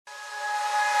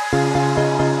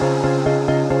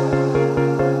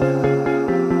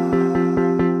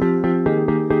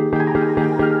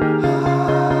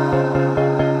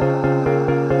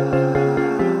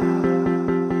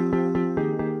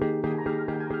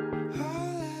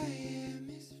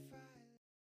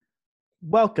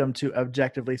Welcome to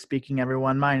Objectively Speaking,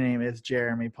 everyone. My name is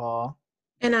Jeremy Paul.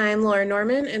 And I'm Laura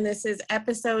Norman, and this is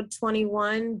episode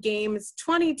 21, games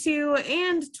 22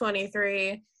 and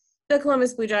 23, the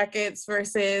Columbus Blue Jackets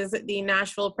versus the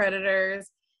Nashville Predators,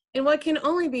 in what can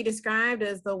only be described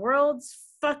as the world's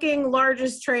fucking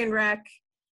largest train wreck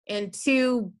and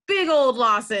two big old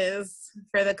losses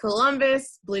for the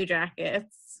Columbus Blue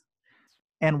Jackets.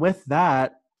 And with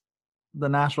that, the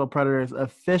Nashville Predators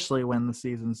officially win the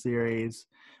season series,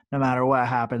 no matter what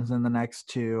happens in the next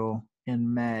two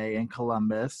in May in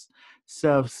Columbus.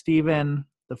 So, Stephen,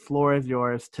 the floor is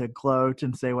yours to gloat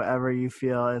and say whatever you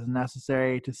feel is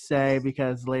necessary to say,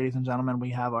 because, ladies and gentlemen, we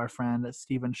have our friend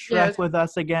Stephen Schreck with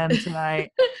us again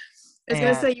tonight. I was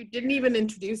going to say, you didn't even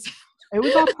introduce him. It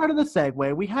was all part of the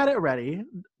segue. We had it ready.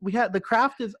 The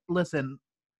craft is, listen,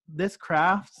 this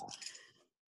craft,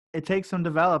 it takes some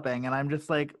developing, and I'm just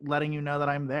like letting you know that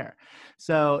I'm there.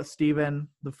 So, Stephen,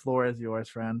 the floor is yours,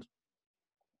 friend.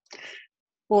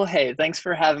 Well, hey, thanks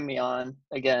for having me on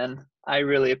again. I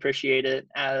really appreciate it,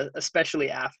 especially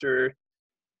after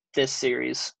this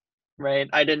series, right?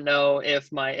 I didn't know if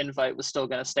my invite was still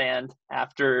going to stand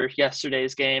after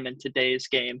yesterday's game and today's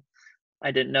game.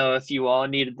 I didn't know if you all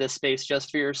needed this space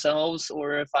just for yourselves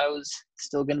or if I was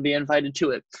still going to be invited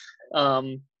to it.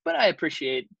 But I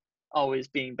appreciate always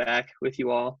being back with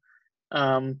you all.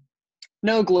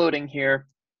 No gloating here,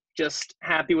 just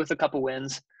happy with a couple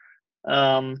wins.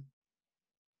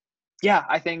 Yeah,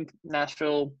 I think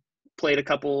Nashville played a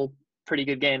couple pretty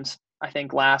good games. I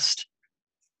think last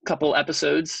couple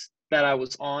episodes that I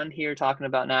was on here talking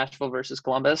about Nashville versus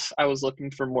Columbus, I was looking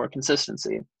for more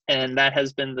consistency. And that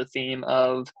has been the theme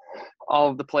of all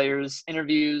of the players'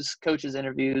 interviews, coaches'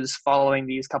 interviews following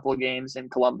these couple of games in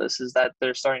Columbus, is that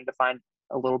they're starting to find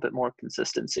a little bit more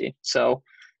consistency. So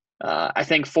I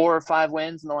think 4 or 5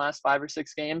 wins in the last 5 or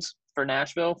 6 games for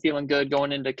Nashville, feeling good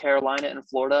going into Carolina and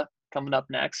Florida coming up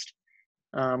next.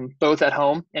 Both at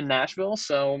home in Nashville.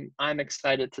 So I'm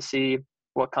excited to see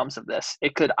what comes of this.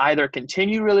 It could either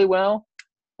continue really well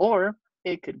or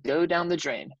it could go down the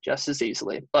drain just as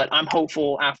easily. But I'm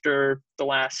hopeful after the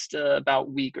last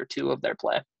about week or two of their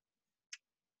play.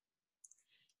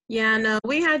 Yeah, no,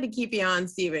 we had to keep you on,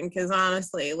 Stephen, because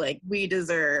honestly, like, we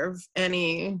deserve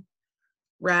any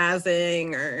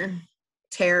razzing or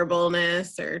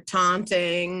terribleness or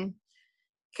taunting,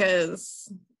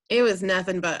 because it was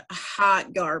nothing but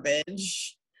hot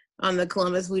garbage on the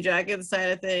Columbus Blue Jackets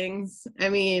side of things. I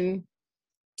mean,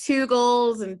 2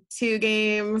 goals in 2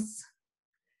 games.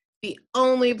 The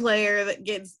only player that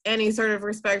gets any sort of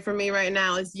respect from me right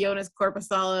now is Jonas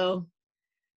Korpisalo.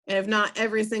 And if not,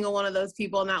 every single one of those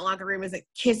people in that locker room is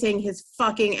kissing his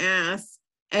fucking ass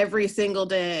every single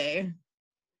day.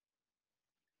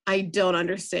 I don't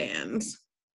understand.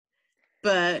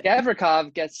 But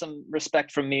Gavrikov gets some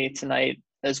respect from me tonight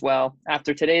as well.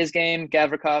 After today's game,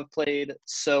 Gavrikov played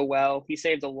so well. He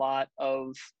saved a lot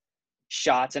of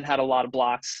shots and had a lot of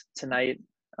blocks tonight.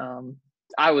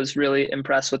 I was really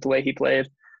impressed with the way he played.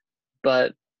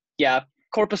 But yeah,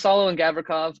 Korpisalo and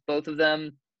Gavrikov, both of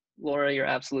them, Laura, you're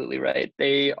absolutely right.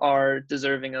 They are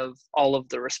deserving of all of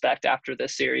the respect after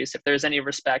this series. If there's any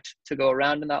respect to go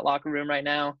around in that locker room right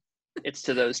now, it's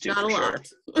to those two. not for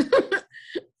a sure. lot.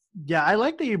 Yeah, I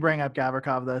like that you bring up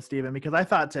Gavrikov, though, Stephen, because I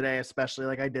thought today especially,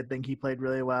 like, I did think he played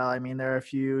really well. I mean, there are a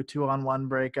few 2-on-1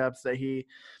 breakups that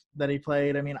he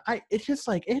played. I mean, it's just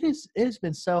like it has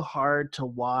been so hard to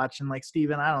watch. And like,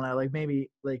 Stephen, I don't know, like, maybe,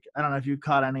 like, I don't know if you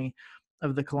caught any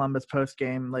of the Columbus post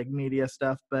game like media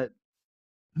stuff, but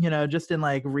just in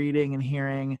like reading and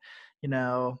hearing,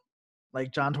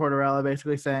 like John Tortorella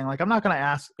basically saying, like, I'm not going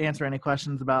to answer any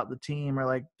questions about the team or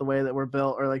like the way that we're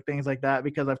built or like things like that,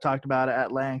 because I've talked about it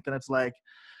at length. And it's like,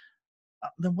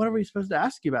 then what are we supposed to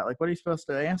ask you about? Like, what are you supposed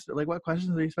to answer? Like, what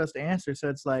questions are you supposed to answer? So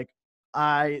it's like,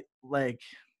 I like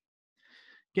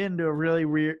get into a really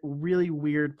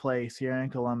weird place here in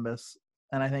Columbus.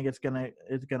 And I think it's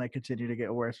gonna continue to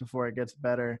get worse before it gets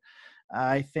better.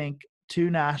 I think, to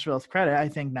Nashville's credit, I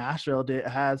think Nashville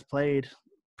has played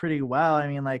pretty well. I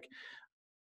mean, like,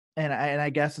 and I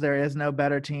guess there is no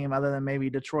better team other than maybe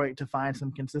Detroit to find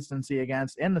some consistency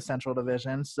against in the Central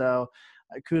Division. So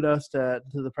kudos to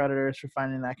the Predators for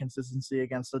finding that consistency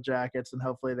against the Jackets, and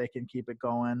hopefully they can keep it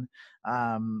going.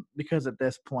 Because at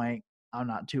this point, I'm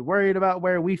not too worried about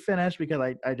where we finish,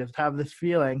 because I just have this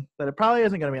feeling that it probably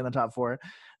isn't going to be in the top 4.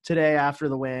 Today, after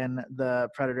the win, the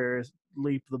Predators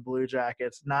leap the Blue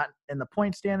Jackets, not in the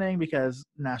point standing because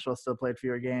Nashville still played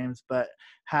fewer games, but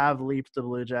have leaped the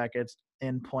Blue Jackets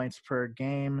in points per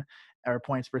game or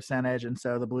points percentage. And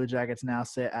so the Blue Jackets now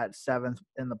sit at 7th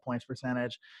in the points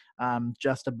percentage,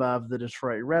 just above the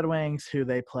Detroit Red Wings, who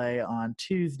they play on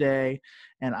Tuesday.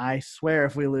 And I swear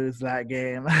if we lose that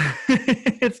game,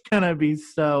 it's going to be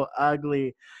so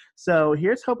ugly. So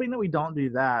here's hoping that we don't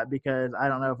do that, because I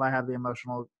don't know if I have the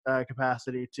emotional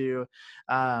capacity to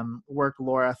work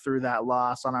Laura through that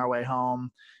loss on our way home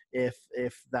if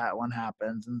that one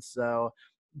happens. And so,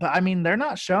 but I mean, they're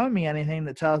not showing me anything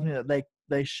that tells me that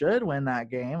they should win that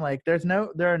game. Like there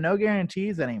are no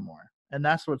guarantees anymore. And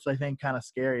that's what's, I think, kind of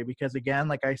scary, because again,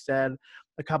 like I said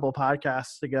a couple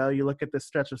podcasts ago, you look at this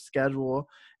stretch of schedule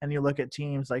and you look at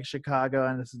teams like Chicago,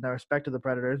 and this is no respect to the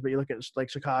Predators, but you look at like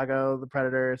Chicago, the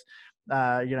Predators,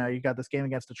 you got this game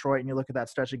against Detroit, and you look at that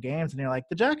stretch of games and you're like,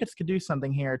 the Jackets could do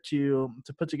something here to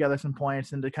put together some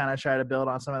points and to kind of try to build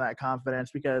on some of that confidence,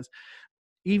 because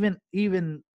even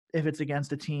if it's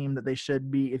against a team that they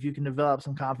should be, if you can develop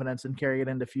some confidence and carry it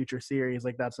into future series,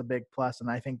 like that's a big plus.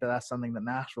 And I think that that's something that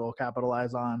Nashville will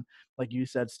capitalize on, like you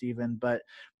said, Steven. But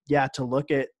yeah, to look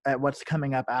at what's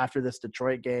coming up after this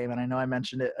Detroit game, and I know I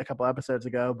mentioned it a couple episodes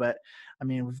ago, but I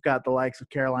mean, we've got the likes of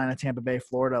Carolina, Tampa Bay,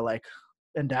 Florida, like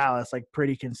in Dallas, like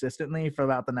pretty consistently for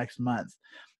about the next month.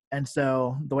 And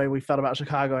so the way we felt about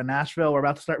Chicago and Nashville, we're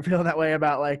about to start feeling that way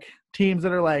about like teams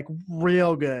that are like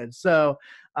real good. So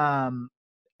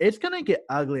it's going to get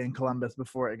ugly in Columbus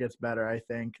before it gets better, I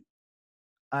think.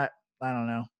 I don't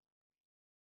know.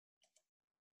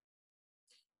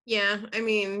 Yeah, I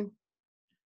mean,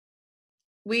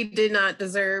 we did not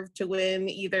deserve to win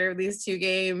either of these two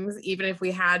games, even if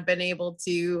we had been able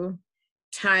to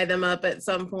tie them up at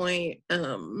some point.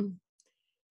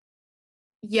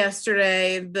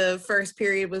 Yesterday, the first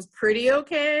period was pretty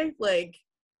okay. Like,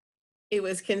 it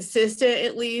was consistent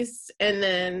at least. And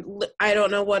then I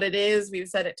don't know what it is. We've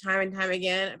said it time and time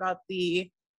again about the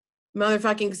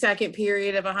motherfucking second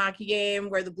period of a hockey game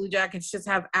where the Blue Jackets just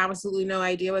have absolutely no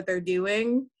idea what they're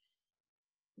doing.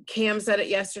 Cam said it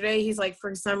yesterday. He's like,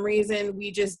 for some reason, we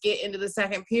just get into the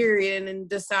second period and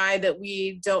decide that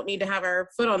we don't need to have our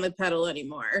foot on the pedal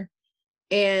anymore.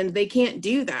 And they can't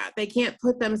do that. They can't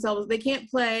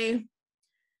play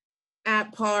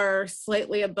at par,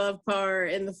 slightly above par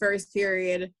in the first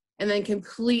period, and then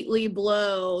completely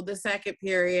blow the second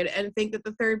period and think that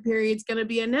the third period's going to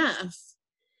be enough.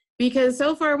 Because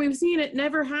so far we've seen it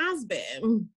never has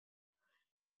been.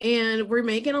 And we're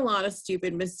making a lot of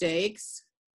stupid mistakes.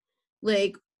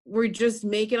 Like, we're just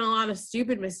making a lot of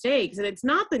stupid mistakes. And it's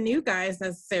not the new guys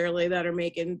necessarily that are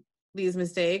making these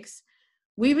mistakes.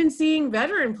 We've been seeing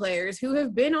veteran players who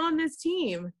have been on this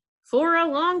team for a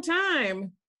long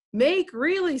time make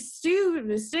really stupid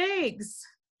mistakes.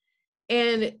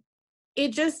 And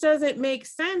it just doesn't make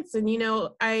sense. And,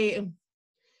 I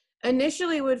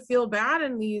initially would feel bad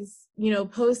in these,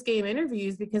 post-game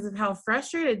interviews because of how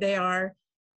frustrated they are,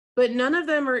 but none of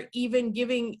them are even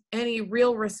giving any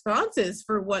real responses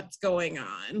for what's going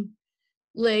on.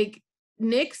 Like,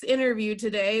 Nick's interview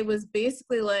today was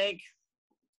basically like,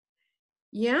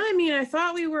 yeah, I mean, I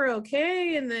thought we were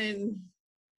okay, and then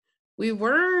we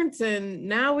weren't, and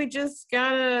now we just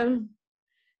gotta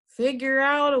figure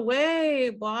out a way,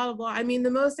 blah, blah. I mean,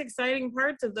 the most exciting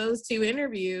parts of those two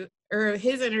interview, or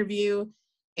his interview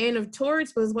and of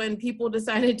Torts, was when people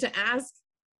decided to ask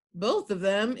both of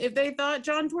them if they thought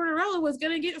John Tortorella was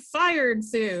going to get fired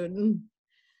soon.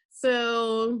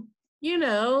 So,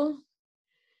 and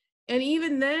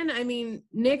even then, I mean,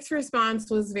 Nick's response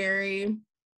was very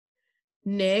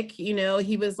Nick.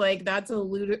 He was like, that's a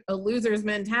loser's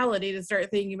mentality to start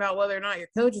thinking about whether or not your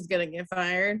coach is going to get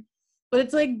fired. But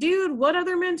it's like, dude, what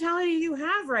other mentality do you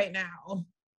have right now?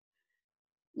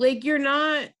 Like, you're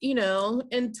not,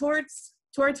 and Torts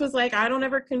was like, I don't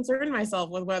ever concern myself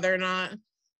with whether or not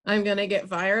I'm going to get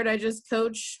fired. I just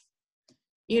coach,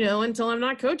 until I'm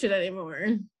not coaching anymore.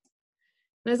 And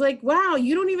I was like, wow,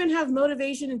 you don't even have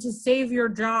motivation to save your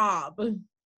job.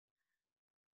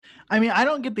 I mean, I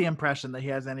don't get the impression that he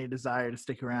has any desire to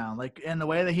stick around. Like, in the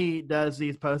way that he does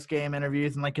these post-game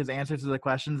interviews and like his answers to the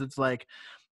questions, it's like,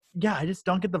 yeah, I just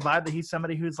don't get the vibe that he's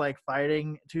somebody who's like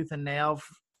fighting tooth and nail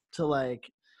to like,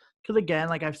 because again,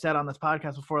 like I've said on this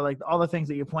podcast before, like all the things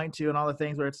that you point to and all the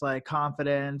things where it's like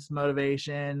confidence,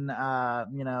 motivation,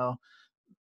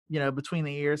 between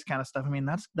the ears kind of stuff. I mean,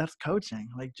 that's coaching.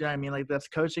 Like, I mean, like that's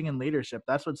coaching and leadership.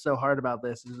 That's what's so hard about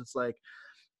this is it's like,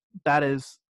 that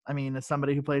is, I mean, as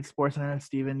somebody who played sports, and I know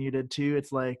Steven, you did too,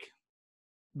 it's like,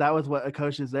 that was what a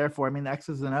coach is there for. I mean, the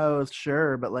X's and O's,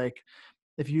 sure. But like,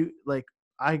 if you like,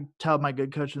 I tell my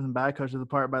good coaches and bad coaches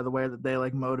apart by the way that they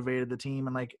like motivated the team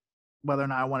and like whether or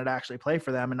not I wanted to actually play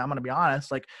for them. And I'm going to be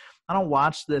honest, like I don't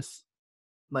watch this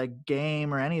like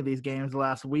game or any of these games the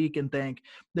last week and think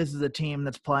this is a team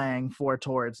that's playing for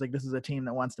Torts. Like this is a team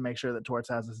that wants to make sure that Torts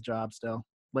has his job still.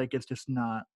 Like it's just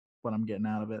not what I'm getting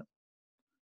out of it.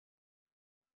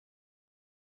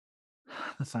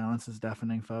 The silence is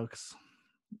deafening, folks.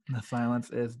 The silence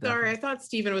is deafening. Sorry, I thought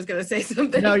Steven was going to say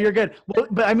something. No, you're good. Well,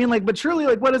 but I mean, like, but truly,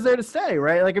 like, what is there to say,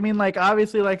 right? Like, I mean, like,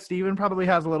 obviously, like, Steven probably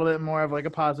has a little bit more of like a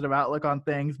positive outlook on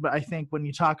things, but I think when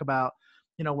you talk about,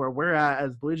 you know, where we're at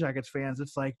as Blue Jackets fans,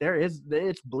 it's like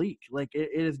it's bleak. Like,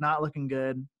 it is not looking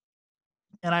good.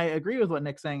 And I agree with what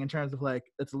Nick's saying in terms of like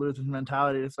it's a loser's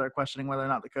mentality to start questioning whether or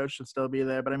not the coach should still be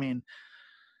there. But I mean,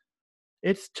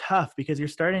 it's tough because you're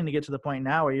starting to get to the point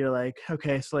now where you're like,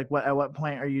 okay, so like at what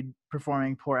point are you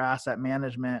performing poor asset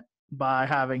management by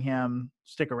having him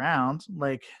stick around?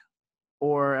 Like,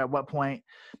 or at what point,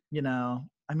 you know,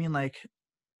 I mean, like,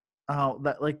 oh,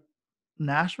 that like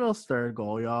Nashville's third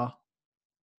goal, y'all.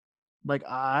 Like,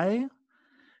 I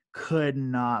could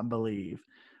not believe.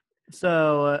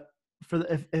 So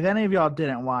if any of y'all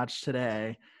didn't watch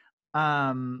today,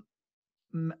 Max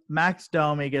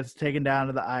Domi gets taken down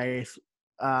to the ice,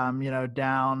 you know,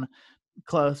 down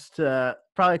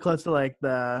probably close to like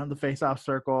the face-off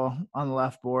circle on the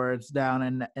left boards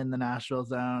down in the Nashville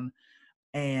zone,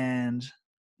 and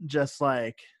just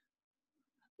like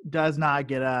does not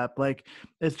get up, like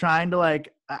is trying to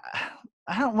like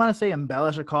I don't want to say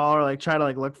embellish a call or like try to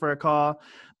like look for a call,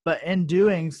 but in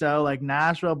doing so, like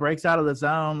Nashville breaks out of the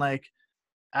zone like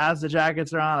as the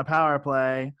Jackets are on a power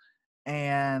play.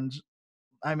 And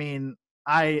I mean,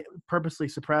 I purposely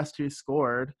suppressed who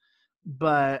scored,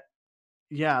 but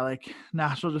yeah, like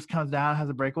Nashville just comes down, has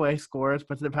a breakaway, scores,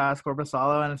 puts it past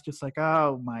Corpusalo, and it's just like,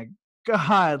 oh my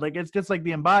God. Like it's just like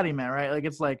the embodiment, right? Like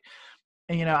it's like,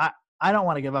 and you know, I don't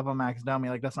want to give up on Max Domi,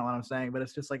 like that's not what I'm saying, but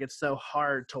it's just like it's so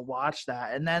hard to watch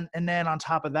that. And then on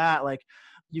top of that, like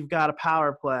you've got a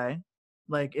power play,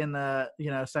 like in the, you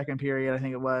know, second period, I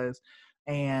think it was,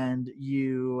 and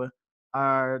you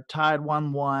are tied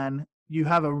 1-1. You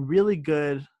have a really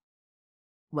good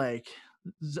like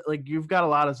you've got a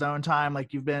lot of zone time,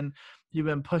 like you've been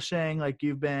pushing, like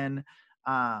you've been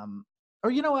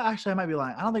or you know what, actually I might be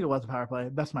lying, I don't think it was a power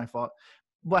play, that's my fault.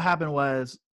 What happened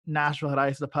was Nashville had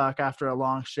iced the puck after a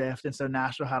long shift, and so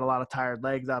Nashville had a lot of tired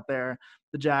legs out there.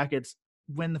 The Jackets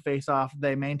win the faceoff,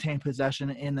 they maintain possession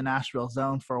in the Nashville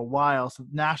zone for a while, so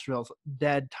Nashville's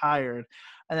dead tired,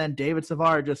 and then David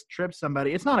Savard just trips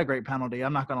somebody. It's not a great penalty,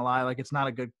 I'm not gonna lie, like it's not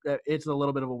a good, it's a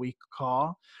little bit of a weak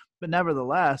call, but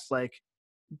nevertheless, like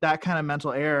that kind of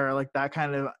mental error, like that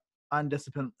kind of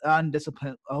undisciplined,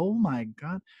 oh my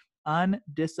God,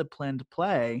 undisciplined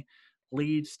play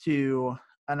leads to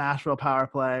a Nashville power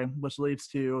play, which leads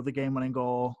to the game-winning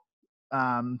goal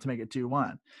to make it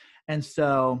 2-1. And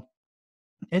so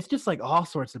it's just like all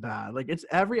sorts of bad. Like it's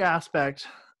every aspect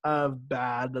of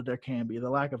bad that there can be. The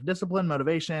lack of discipline,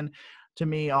 motivation, to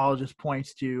me, all just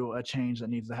points to a change that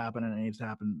needs to happen, and it needs to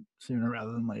happen sooner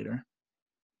rather than later.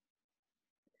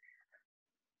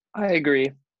 I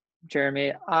agree,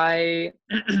 Jeremy. I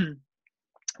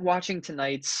watching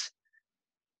tonight's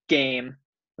game,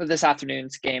 or this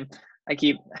afternoon's game, I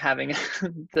keep having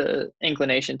the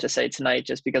inclination to say tonight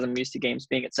just because I'm used to games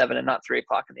being at 7 and not 3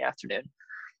 o'clock in the afternoon.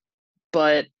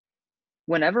 But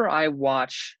whenever I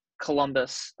watch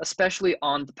Columbus, especially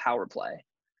on the power play,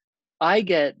 I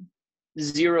get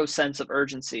zero sense of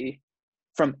urgency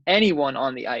from anyone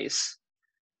on the ice.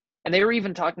 And they were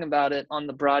even talking about it on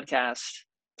the broadcast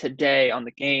today on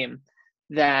the game,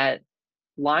 that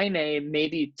Laine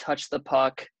maybe touched the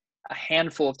puck a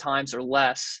handful of times or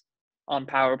less on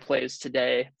power plays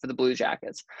today for the Blue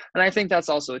Jackets. And I think that's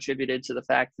also attributed to the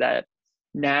fact that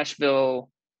Nashville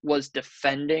was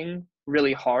defending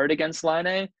really hard against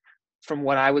Laine. From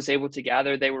what I was able to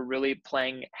gather, they were really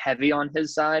playing heavy on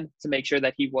his side to make sure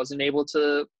that he wasn't able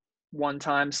to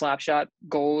one-time slap shot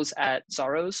goals at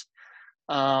Saros.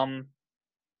 But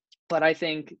I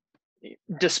think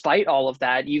despite all of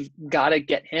that, you've got to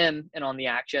get him in on the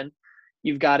action.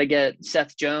 You've got to get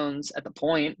Seth Jones at the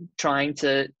point trying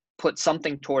to put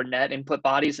something toward net and put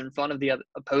bodies in front of the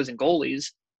opposing goalies.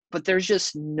 But there's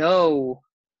just no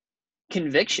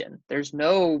conviction. There's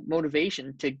no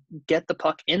motivation to get the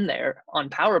puck in there on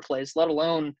power plays, let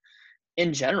alone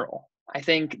in general. I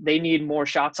think they need more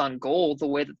shots on goal the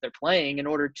way that they're playing in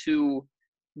order to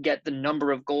get the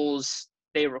number of goals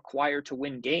they require to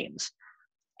win games.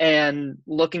 And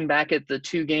looking back at the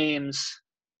two games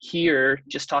here,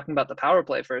 just talking about the power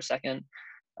play for a second,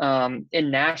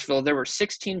 in Nashville, there were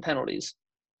 16 penalties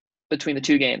between the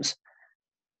two games.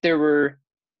 There were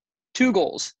 2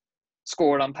 goals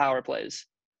scored on power plays.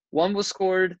 One was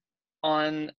scored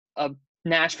on a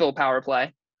Nashville power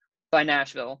play, by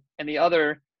Nashville, and the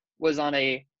other was on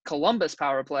a Columbus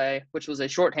power play, which was a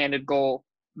shorthanded goal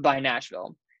by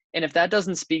Nashville. And if that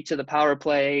doesn't speak to the power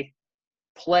play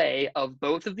of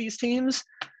both of these teams,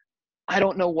 I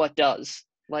don't know what does.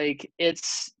 Like,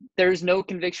 there's no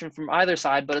conviction from either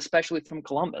side, but especially from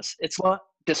Columbus. It's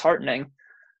disheartening.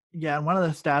 Yeah, and one of the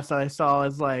stats that I saw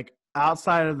is like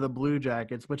outside of the Blue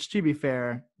Jackets, which to be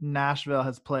fair, Nashville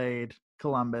has played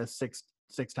Columbus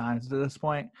six times to this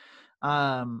point.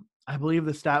 I believe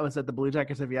the stat was that the Blue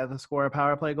Jackets have yet to score a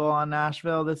power play goal on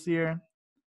Nashville this year.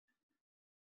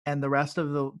 And the rest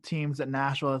of the teams that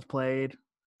Nashville has played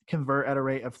convert at a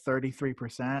rate of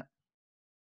 33%.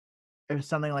 Or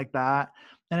something like that.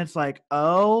 And it's like,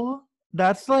 oh,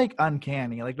 that's like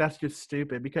uncanny. Like, that's just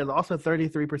stupid, because also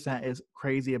 33% is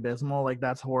crazy abysmal. Like,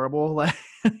 that's horrible.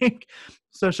 Like,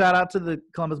 so shout out to the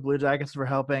Columbus Blue Jackets for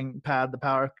helping pad the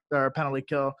power or penalty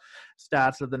kill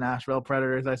stats of the Nashville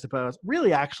Predators, I suppose.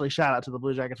 Really, actually, shout out to the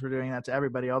Blue Jackets for doing that to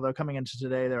everybody. Although coming into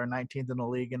today, they were 19th in the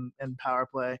league in power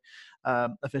play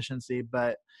efficiency.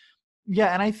 But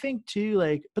yeah, and I think too,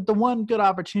 like, but the one good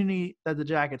opportunity that the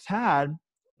Jackets had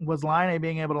was Line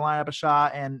being able to line up a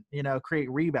shot and, you know, create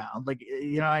rebound. Like,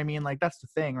 you know what I mean? Like, that's the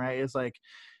thing, right? Is like,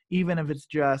 even if it's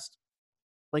just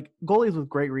like goalies with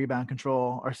great rebound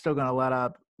control are still going to let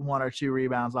up one or two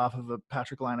rebounds off of a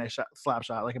Patrick Line slap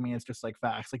shot. Like, I mean, it's just like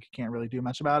facts. Like, you can't really do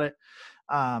much about it.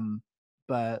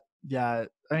 But yeah,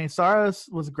 I mean, Saros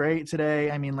was great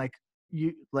today. I mean,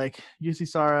 UC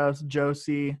Saros,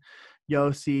 Josie,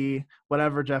 Yossi,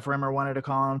 whatever Jeff Rimmer wanted to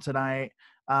call him tonight.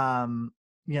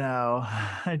 You know,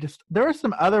 there were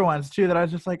some other ones too that I was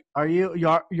just like, are you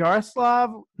Yaroslav?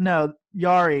 No,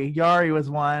 Yari was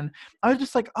one. I was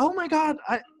just like, oh my God.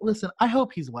 I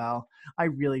hope he's well. I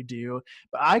really do.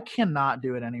 But I cannot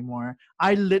do it anymore.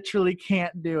 I literally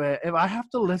can't do it. If I have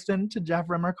to listen to Jeff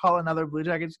Rimmer call another Blue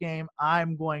Jackets game,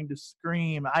 I'm going to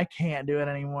scream. I can't do it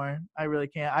anymore. I really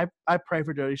can't. I pray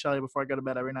for Jody Shelley before I go to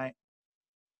bed every night.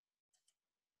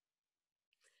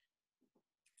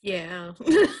 Yeah.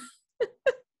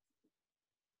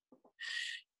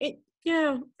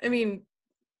 I mean,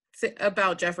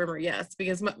 about Jeff Rimmer, yes,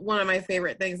 because one of my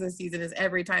favorite things this season is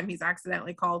every time he's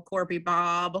accidentally called Corpy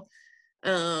Bob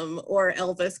or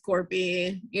Elvis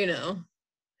Corpy, you know,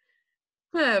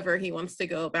 however he wants to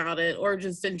go about it, or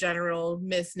just in general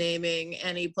misnaming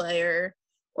any player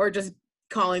or just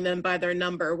calling them by their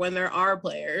number when there are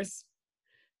players.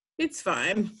 It's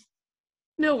fine.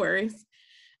 No worries.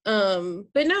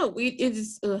 But no,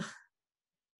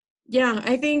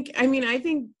 I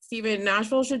think Steven,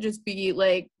 Nashville should just be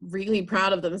like really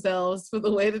proud of themselves for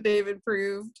the way that they've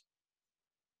improved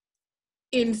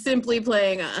in simply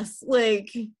playing us.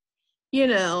 Like, you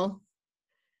know,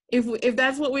 if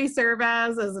that's what we serve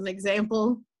as an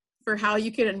example for how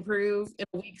you can improve in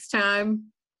a week's time,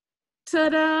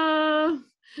 ta-da!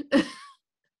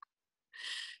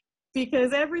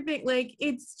 Because everything, like,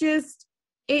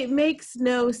 it makes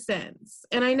no sense.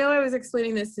 And I know I was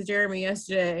explaining this to Jeremy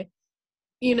yesterday.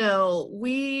 You know,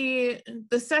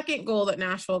 the second goal that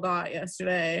Nashville got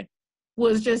yesterday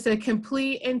was just a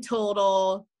complete and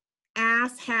total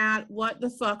ass hat, what the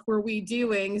fuck were we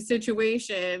doing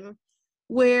situation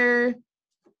where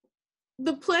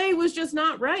the play was just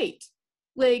not right.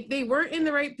 Like, they weren't in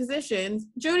the right positions.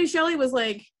 Jody Shelley was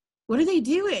like, what are they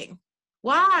doing?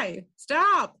 Why?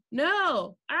 Stop.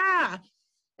 No.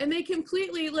 And they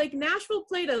completely, like, Nashville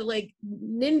played a, like,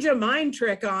 ninja mind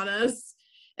trick on us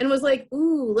and was like,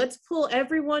 ooh, let's pull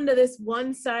everyone to this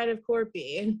one side of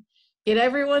Corpy, get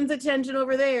everyone's attention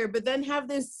over there, but then have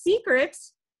this secret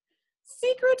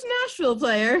Nashville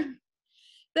player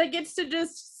that gets to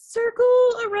just circle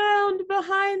around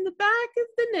behind the back of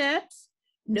the net.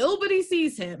 Nobody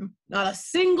sees him, not a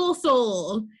single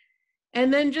soul.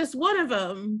 And then just one of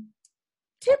them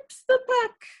tips the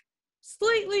puck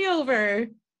slightly over.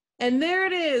 And there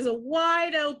it is,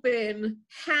 wide open,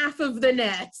 half of the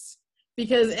net,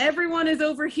 because everyone is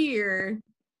over here,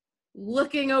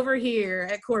 looking over here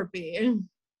at Corpy.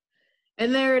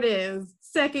 And there it is,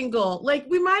 second goal. Like,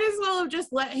 we might as well have just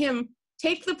let him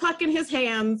take the puck in his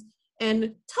hands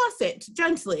and toss it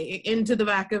gently into the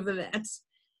back of the net,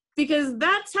 because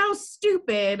that's how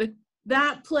stupid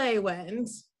that play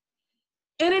went.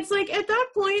 And it's like, at that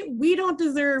point, we don't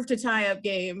deserve to tie up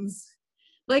games.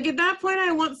 Like, at that point,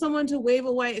 I want someone to wave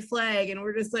a white flag and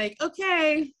we're just like,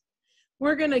 okay,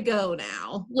 we're going to go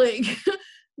now. Like,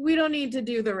 we don't need to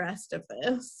do the rest of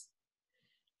this.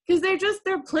 Because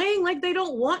they're playing like they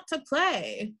don't want to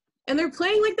play. And they're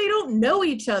playing like they don't know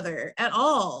each other at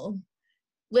all.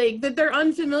 Like, that they're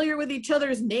unfamiliar with each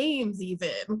other's names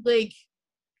even. Like,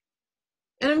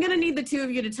 And I'm going to need the two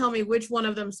of you to tell me which one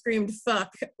of them screamed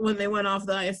fuck when they went off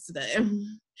the ice today.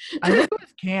 I think it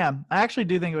was Cam. I actually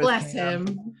do think it was Bless Cam. him.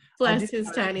 I do Bless his think it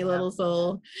was tiny Cam. little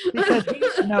soul. Because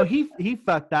he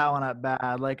fucked that one up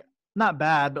bad. Like, not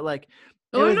bad, but like it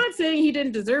Oh, I'm was. not saying he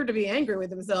didn't deserve to be angry with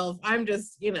himself. I'm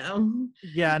just,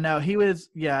 Yeah, no, he was.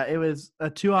 Yeah, it was a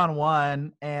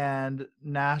 2-on-1, and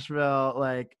Nashville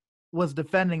like was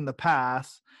defending the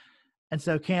pass, and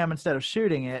so Cam, instead of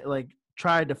shooting it, like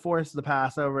tried to force the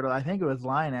pass over to, I think it was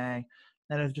Line A,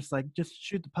 and it was just like, just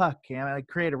shoot the puck, Cam, and like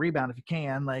create a rebound if you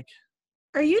can. Like,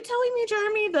 Are you telling me,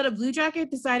 Jeremy, that a Blue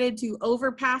Jacket decided to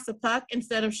overpass a puck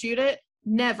instead of shoot it?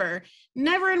 Never.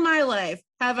 Never in my life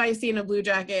have I seen a Blue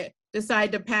Jacket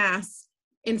decide to pass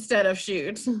instead of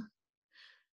shoot.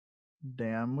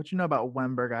 damn, what you know about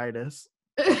Wembergitis?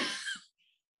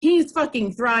 He's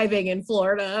fucking thriving in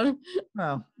Florida.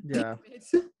 Oh, yeah.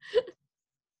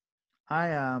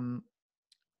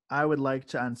 I would like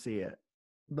to unsee it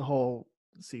the whole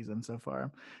season so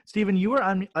far. Steven, you were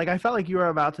like, I felt like you were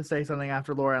about to say something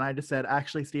after Laura, and I just said,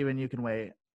 actually, Steven, you can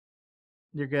wait.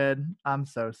 You're good. I'm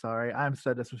so sorry. I'm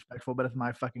so disrespectful, but it's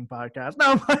my fucking podcast.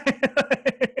 No.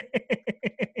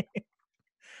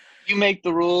 You make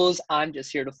the rules. I'm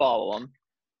just here to follow them.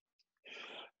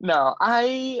 No,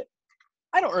 I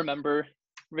don't remember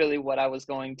really what I was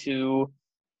going to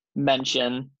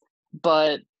mention,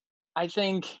 but I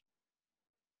think,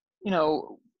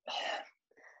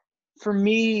 for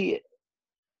me,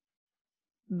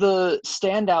 the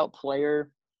standout player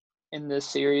in this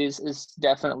series is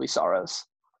definitely Saros.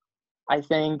 I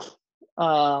think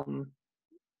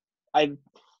I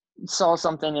saw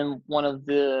something in one of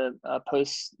the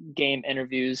post-game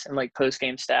interviews and like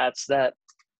post-game stats that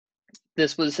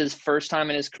this was his first time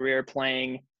in his career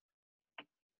playing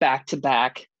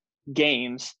back-to-back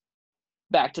games,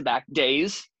 back-to-back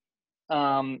days,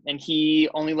 and he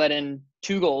only let in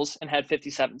 2 goals and had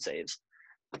 57 saves.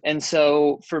 And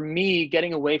so for me,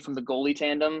 getting away from the goalie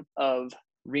tandem of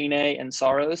Rene and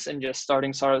Saros and just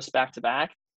starting Saros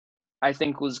back-to-back, I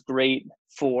think was great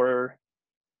for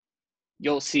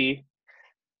Yossi,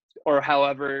 or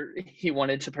however he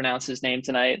wanted to pronounce his name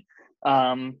tonight,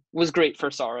 was great for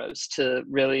Saros to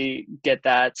really get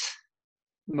that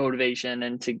motivation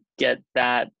and to get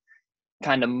that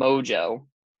kind of mojo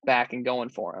back and going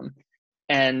for him.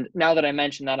 And now that I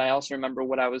mentioned that, I also remember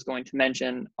what I was going to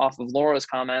mention off of Laura's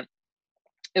comment.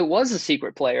 It was a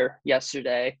secret player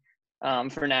yesterday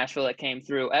for Nashville that came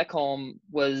through. Ekholm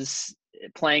was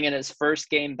playing in his first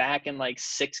game back in like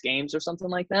 6 games or something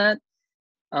like that,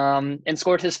 and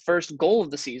scored his first goal of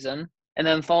the season, and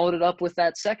then followed it up with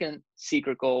that second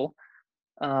secret goal,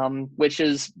 which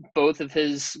is both of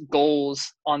his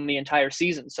goals on the entire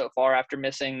season so far after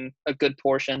missing a good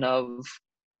portion of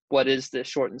what is the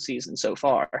shortened season so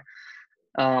far.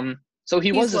 So he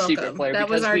He's was a welcome. secret player. That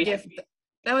was because our gift.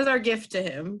 That was our gift to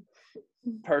him.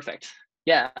 Perfect.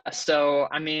 Yeah. So,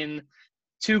 I mean,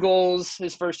 2 goals,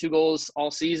 his first 2 goals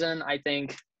all season, I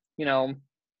think,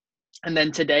 and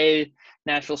then today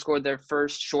Nashville scored their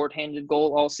first shorthanded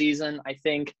goal all season. I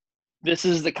think this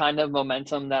is the kind of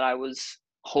momentum that I was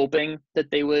hoping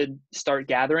that they would start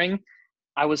gathering.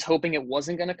 I was hoping it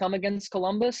wasn't going to come against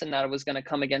Columbus and that it was going to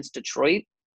come against Detroit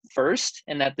first,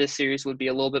 and that this series would be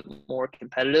a little bit more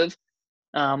competitive,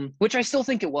 which I still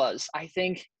think it was. I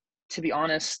think, to be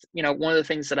honest, one of the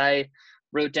things that I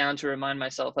wrote down to remind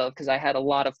myself of, because I had a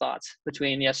lot of thoughts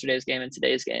between yesterday's game and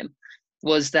today's game,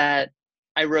 was that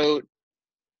I wrote,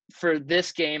 for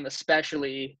this game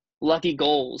especially, lucky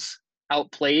goals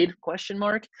outplayed ?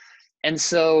 And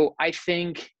so I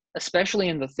think, especially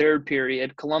in the third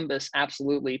period, Columbus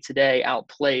absolutely today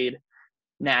outplayed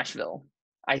Nashville.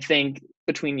 I think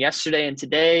between yesterday and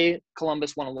today,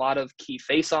 Columbus won a lot of key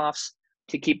faceoffs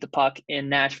to keep the puck in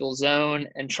Nashville's zone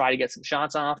and try to get some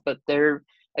shots off. But there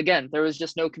was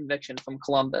just no conviction from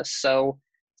Columbus. So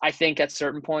I think at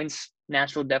certain points,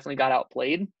 Nashville definitely got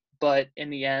outplayed. But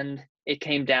in the end, it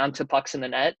came down to pucks in the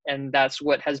net. And that's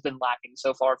what has been lacking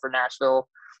so far for Nashville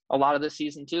a lot of this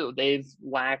season too. They've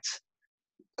lacked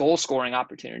goal scoring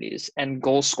opportunities and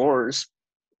goal scorers.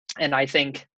 And I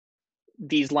think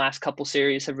these last couple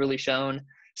series have really shown,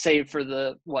 save for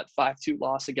the 5-2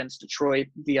 loss against Detroit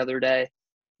the other day,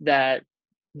 that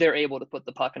they're able to put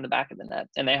the puck in the back of the net,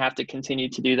 and they have to continue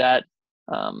to do that.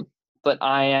 But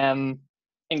I am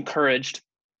encouraged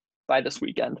by this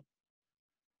weekend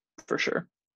for sure.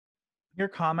 Your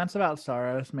comments about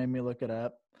Saros made me look it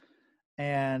up,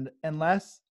 and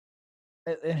unless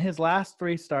in his last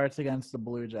 3 starts against the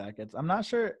Blue Jackets, I'm not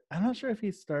sure if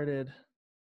he started.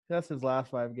 That's his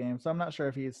last 5 games, so I'm not sure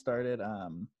if he started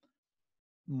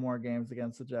more games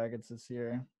against the Jackets this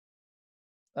year.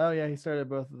 Oh yeah, he started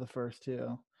both of the first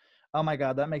two. Oh my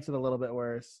god, that makes it a little bit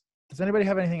worse. Does anybody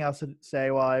have anything else to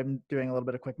say while I'm doing a little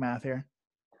bit of quick math here?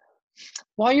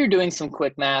 While you're doing some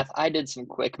quick math, I did some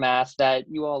quick math that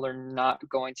you all are not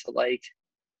going to like.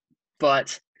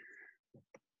 But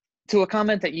to a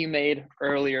comment that you made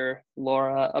earlier,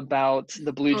 Laura, about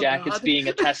the Blue Oh Jackets God. being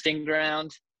a testing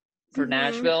ground for Mhm.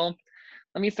 Nashville,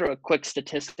 let me throw a quick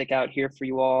statistic out here for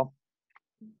you all.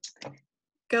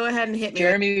 Go ahead and hit me with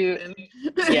Jeremy,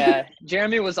 it. yeah,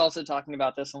 Jeremy was also talking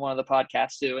about this on one of the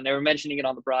podcasts too, and they were mentioning it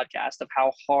on the broadcast of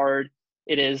how hard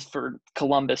it is for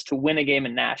Columbus to win a game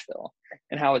in Nashville,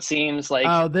 and how it seems like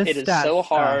Oh, this it is stat so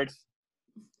hard.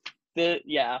 sucks.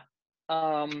 Yeah,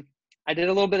 I did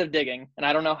a little bit of digging, and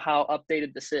I don't know how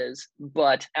updated this is,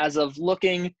 but as of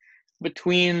looking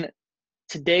between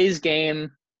today's game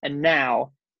and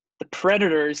now, the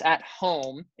Predators at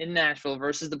home in Nashville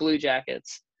versus the Blue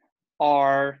Jackets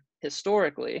are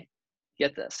historically,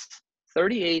 get this,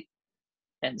 38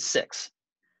 and 6.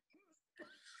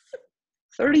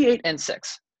 38 and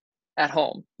 6 at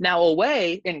home. Now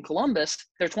away in Columbus,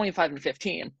 they're 25 and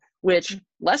 15, which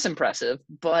less impressive,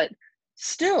 but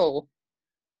still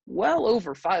well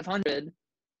over 500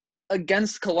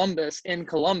 against Columbus in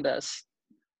Columbus.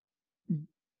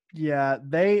 Yeah,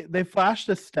 they flashed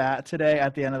a stat today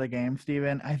at the end of the game,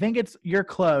 Steven. I think you're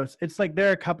close. It's like there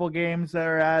are a couple games that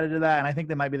are added to that, and I think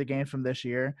they might be the games from this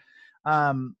year.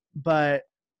 But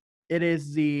it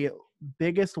is the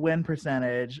biggest win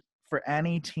percentage for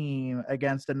any team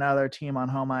against another team on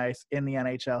home ice in the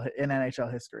NHL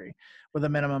history, with a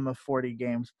minimum of 40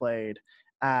 games played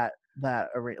at that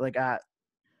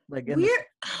like in the.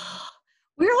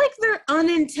 we're we're like their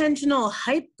unintentional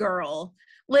hype girl.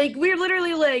 Like we're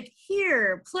literally like,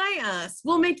 here, play us.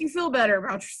 We'll make you feel better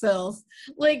about yourself.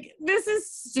 Like this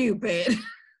is stupid.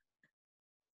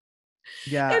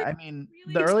 Yeah, And I mean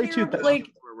the really early terrible. 2000s Like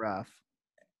were rough.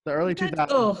 The early that. 2000s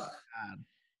were Oh, bad.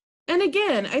 and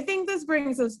again, I think this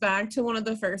brings us back to one of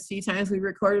the first few times we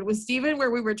recorded with Steven,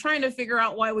 where we were trying to figure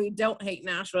out why we don't hate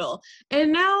Nashville.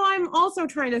 And now I'm also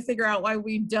trying to figure out why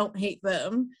we don't hate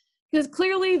them. Because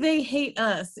clearly they hate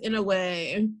us in a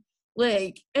way.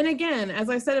 Like, and again, as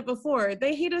I said it before,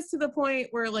 they hate us to the point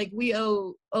where like we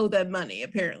owe them money,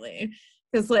 apparently.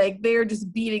 Because like they're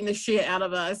just beating the shit out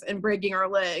of us and breaking our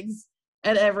legs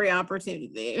at every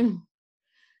opportunity.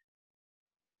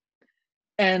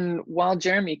 And while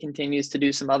Jeremy continues to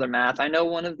do some other math, I know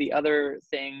one of the other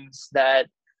things that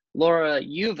Laura,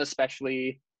 you've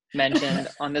especially mentioned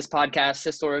on this podcast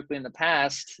historically in the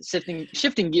past,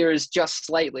 shifting gears just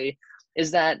slightly,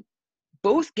 is that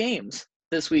both games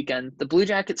this weekend, the Blue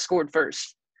Jackets scored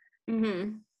first.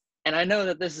 Mm-hmm. And I know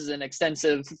that this is an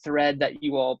extensive thread that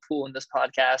you all pull in this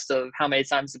podcast of how many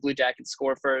times the Blue Jackets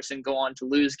score first and go on to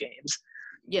lose games,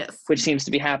 Yes. which seems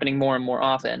to be happening more and more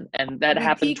often. And that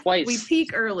happened We twice.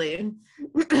 peak early.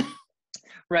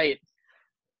 Right,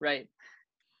 right.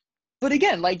 But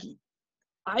again, like,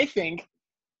 I think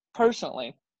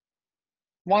personally,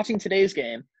 watching today's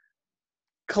game,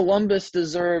 Columbus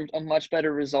deserved a much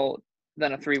better result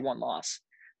than a 3-1 loss.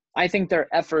 I think their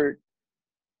effort,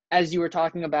 as you were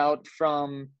talking about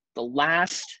from the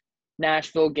last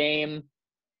Nashville game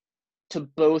to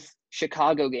both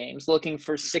Chicago games, looking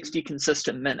for 60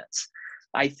 consistent minutes.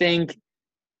 I think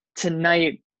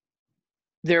tonight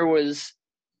there was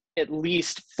at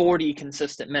least 40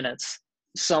 consistent minutes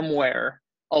somewhere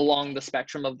along the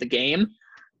spectrum of the game,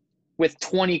 with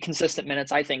 20 consistent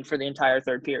minutes, I think, for the entire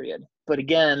third period. But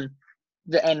again,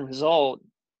 the end result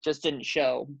just didn't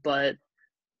show. But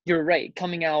you're right,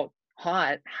 coming out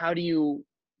hot, how do you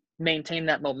maintain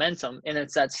that momentum? And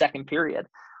it's that second period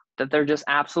that they're just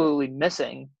absolutely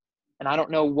missing. And I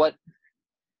don't know what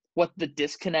the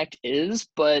disconnect is,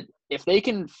 but if they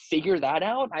can figure that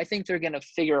out, I think they're going to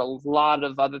figure a lot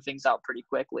of other things out pretty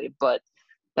quickly. But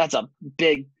that's a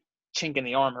big chink in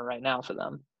the armor right now for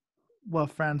them. Well,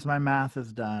 friends, my math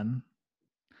is done.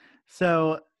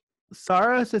 So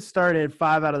Saros has started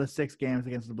 5 out of the 6 games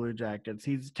against the Blue Jackets.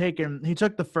 He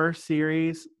took the first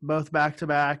series both back to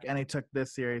back, and he took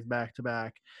this series back to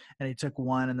back, and he took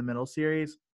one in the middle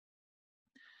series.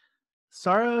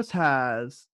 Saros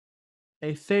has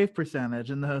a save percentage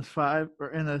in those 5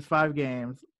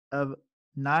 games of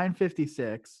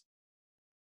 .956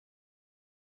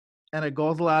 and a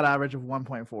goals allowed average of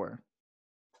 1.4,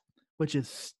 which is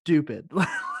stupid.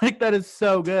 Like that is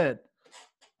so good.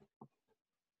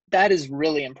 That is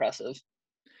really impressive.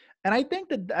 And I think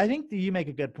that you make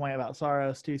a good point about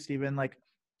Saros too, Steven. Like,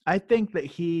 I think that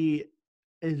he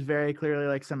is very clearly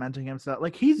like cementing himself.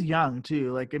 Like he's young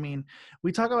too. Like, I mean,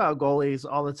 we talk about goalies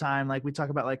all the time. Like we talk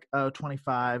about like,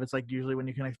 25. It's like usually when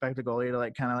you can expect a goalie to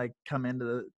like kind of like come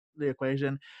into the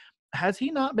equation. Has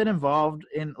he not been involved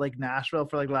in like Nashville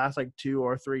for like the last like 2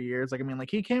 or 3 years? Like, I mean,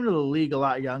 like he came to the league a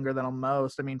lot younger than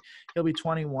most. I mean, he'll be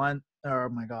 21. Oh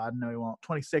my God, no, he won't.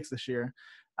 26 this year.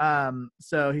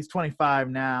 So he's 25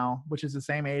 now, which is the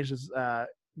same age as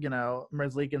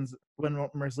Merzlikins when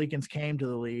Merzlikins came to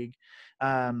the league,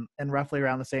 and roughly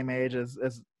around the same age as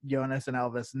Jonas and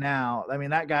Elvis now. I mean,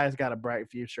 that guy's got a bright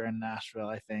future in Nashville.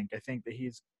 I think that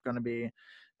he's going to be,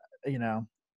 you know,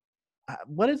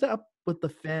 what is up with the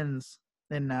Finns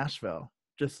in Nashville?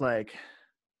 Just like,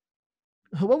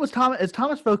 what was Thomas? Is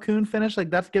Thomas Vokoun finished? Like,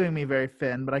 that's giving me very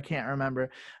Finn, but I can't remember.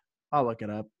 I'll look it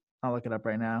up. I'll look it up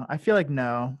right now. I feel like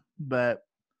no, but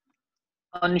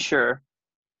Unsure,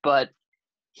 but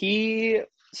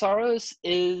Saros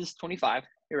is 25.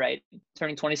 You're right,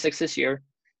 turning 26 this year,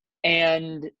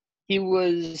 and he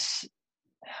was,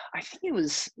 I think it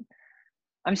was,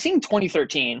 I'm seeing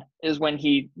 2013 is when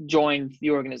he joined the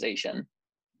organization,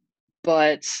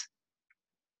 but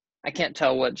I can't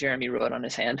tell what Jeremy wrote on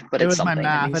his hand, but it it's was my something.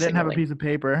 And math. I he's didn't have a signaling piece of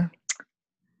paper.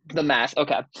 the math.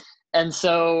 Okay. And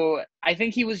so I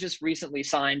think he was just recently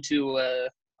signed to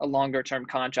a longer term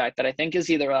contract that I think is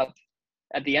either up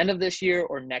at the end of this year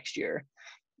or next year.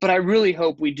 But I really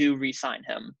hope we do re-sign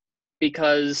him,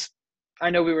 because I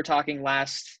know we were talking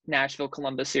last Nashville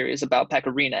Columbus series about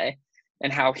Pecorine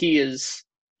and how he is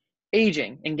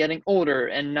aging and getting older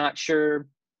and not sure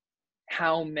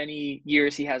how many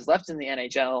years he has left in the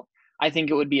NHL. I think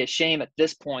it would be a shame at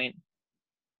this point,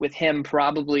 with him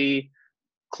probably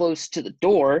close to the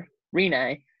door,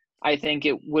 Rene. I think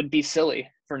it would be silly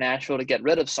for Nashville to get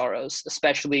rid of Saros,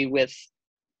 especially with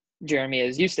Jeremy,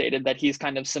 as you stated, that he's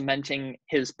kind of cementing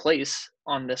his place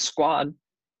on this squad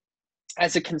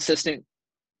as a consistent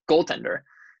goaltender.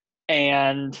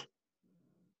 And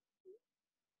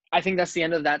I think that's the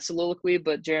end of that soliloquy.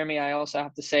 But Jeremy, I also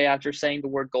have to say, after saying the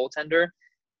word goaltender,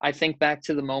 I think back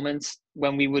to the moments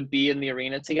when we would be in the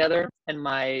arena together and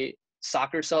my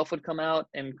soccer self would come out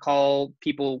and call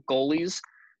people goalies,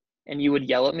 and you would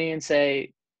yell at me and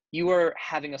say, "You are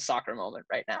having a soccer moment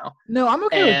right now." No, I'm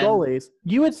okay with And goalies.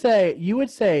 You would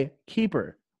say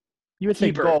keeper. You would say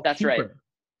keeper, that's right. goalkeeper.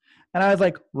 And I was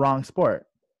like, wrong sport.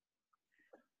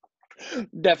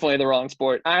 Definitely the wrong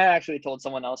sport. I actually told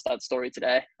someone else that story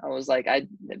today. I was like, I've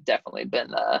definitely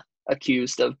been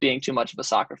accused of being too much of a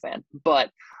soccer fan. But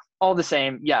all the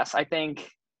same, yes, I think,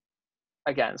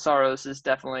 again, Saros is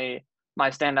definitely my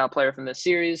standout player from this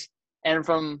series. And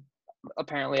from,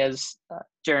 apparently, as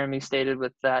Jeremy stated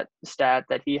with that stat,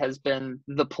 that he has been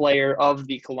the player of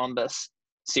the Columbus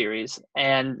series.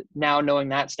 And now knowing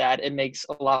that stat, it makes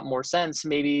a lot more sense.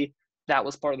 Maybe that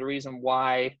was part of the reason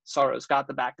why Saros got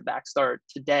the back-to-back start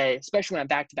today, especially on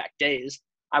back-to-back days.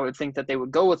 I would think that they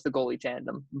would go with the goalie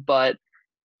tandem. But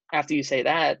after you say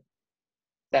that,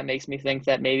 that makes me think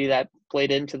that maybe that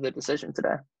played into the decision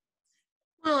today.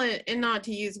 Well, and not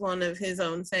to use one of his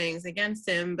own sayings against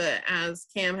him, but as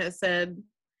Cam has said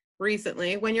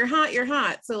recently, when you're hot, you're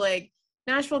hot. So, like,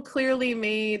 Nashville clearly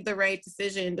made the right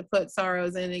decision to put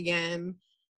Saros in again.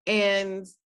 And,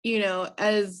 you know,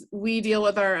 as we deal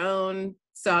with our own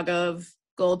saga of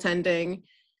goaltending,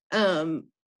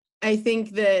 I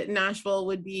think that Nashville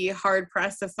would be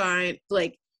hard-pressed to find,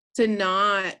 like, to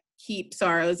not keep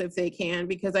Saros if they can,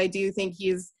 because I do think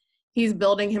he's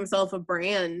building himself a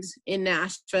brand in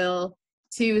Nashville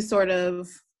to sort of,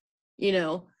 you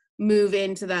know, move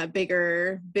into that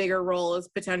bigger role as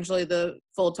potentially the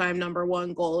full-time number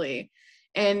one goalie.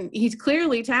 And he's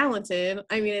clearly talented.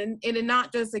 I mean, and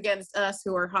not just against us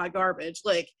who are hot garbage,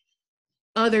 like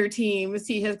other teams,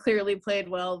 he has clearly played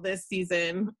well this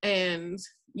season. And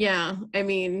yeah, I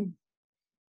mean,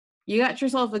 you got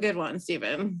yourself a good one,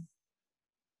 Steven.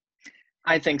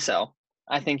 I think so.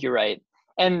 I think you're right.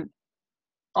 And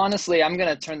honestly, I'm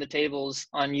going to turn the tables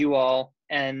on you all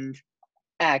and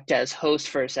act as host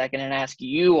for a second and ask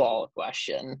you all a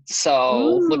question.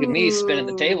 So look at me spinning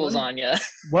the tables on you.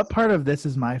 What part of this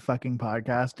is my fucking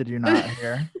podcast? Did you not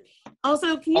hear?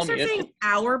 Also, can you I'll start mute. saying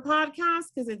our podcast?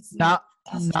 Because it's Not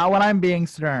when I'm being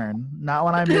stern. Not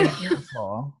when I'm being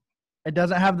truthful. It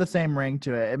doesn't have the same ring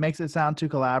to it. It makes it sound too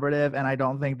collaborative, and I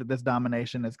don't think that this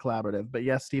domination is collaborative. But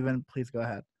yes, Steven, please go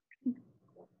ahead.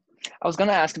 I was going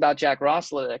to ask about Jack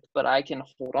Roslovic, but I can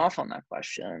hold off on that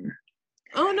question.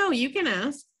 Oh, no, you can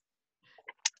ask.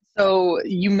 So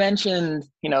you mentioned,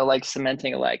 you know, like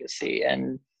cementing a legacy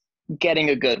and getting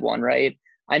a good one, right?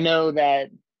 I know that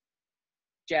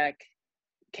Jack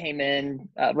came in,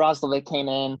 Roslovic came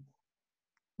in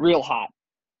real hot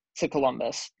to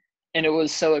Columbus, and it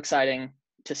was so exciting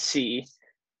to see.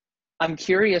 I'm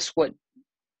curious what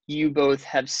you both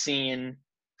have seen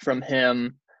from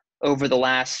him over the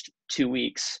last 2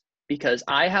 weeks, because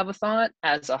I have a thought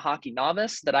as a hockey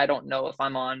novice that I don't know if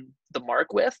I'm on the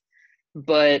mark with,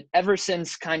 but ever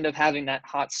since kind of having that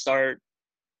hot start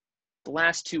the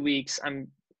last 2 weeks,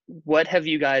 what have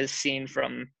you guys seen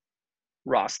from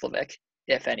Roslovic,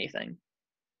 if anything?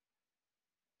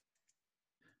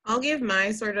 I'll give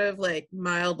my sort of like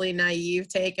mildly naive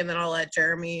take, and then I'll let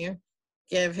Jeremy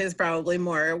give his probably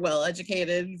more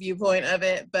well-educated viewpoint of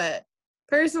it. But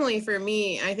personally, for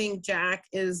me, I think Jack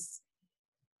is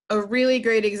a really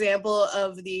great example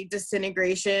of the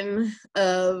disintegration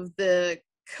of the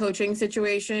coaching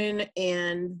situation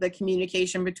and the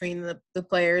communication between the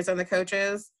players and the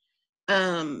coaches.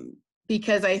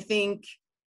 Because I think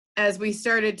as we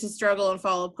started to struggle and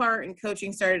fall apart and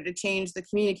coaching started to change, the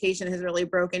communication has really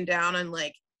broken down, and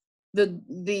like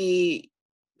the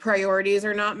priorities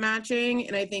are not matching.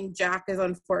 And I think Jack is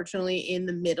unfortunately in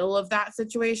the middle of that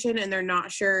situation, and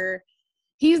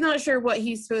he's not sure what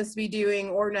he's supposed to be doing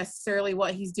or necessarily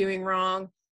what he's doing wrong.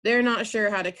 They're not sure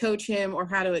how to coach him or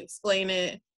how to explain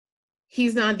it.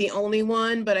 He's not the only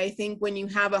one, but I think when you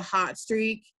have a hot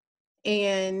streak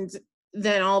and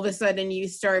then all of a sudden you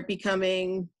start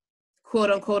becoming quote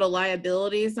unquote a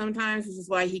liability sometimes, which is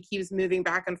why he keeps moving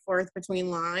back and forth between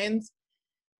lines.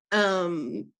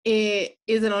 It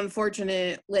is an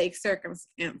unfortunate like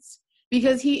circumstance,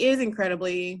 because he is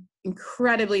incredibly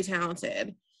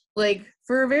talented. Like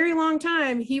for a very long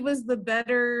time, he was the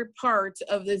better part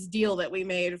of this deal that we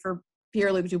made for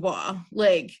Pierre-Luc Dubois.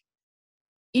 Like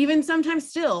even sometimes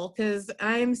still, because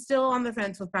I'm still on the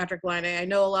fence with Patrick Laine. I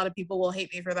know a lot of people will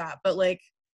hate me for that, but like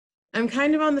I'm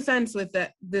kind of on the fence with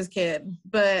this kid.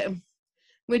 But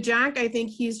with Jack, I think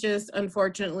he's just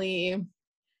unfortunately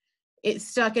it's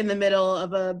stuck in the middle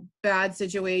of a bad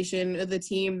situation with a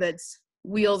team that's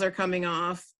wheels are coming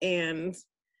off and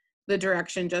the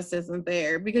direction just isn't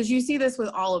there. Because you see this with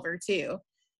Oliver too.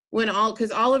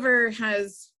 Because Oliver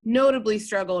has notably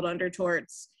struggled under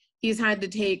Torts. He's had to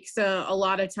take a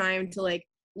lot of time to like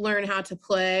learn how to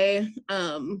play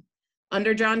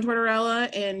under John Tortorella.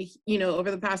 And,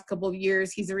 over the past couple of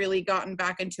years, he's really gotten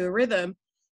back into a rhythm.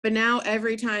 But now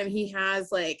every time he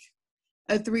has like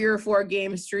a 3 or 4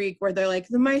 game streak where they're like,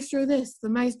 the maestro this, the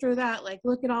maestro that, like,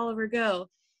 look at Oliver go,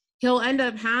 he'll end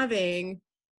up having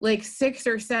like 6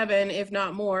 or 7, if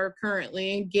not more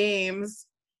currently, games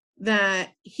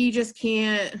that he just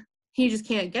can't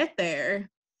get there.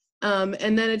 And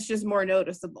then it's just more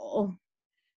noticeable.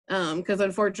 Because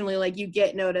unfortunately, like you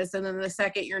get noticed, and then the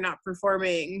second you're not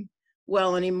performing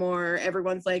well anymore,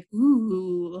 everyone's like,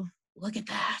 ooh, look at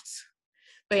that.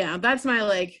 But yeah, that's my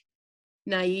like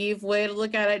naive way to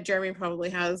look at it. Jeremy probably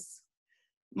has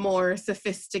more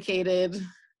sophisticated.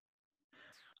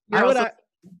 I was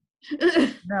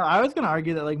gonna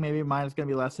argue that like maybe mine is gonna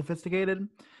be less sophisticated.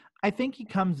 I think he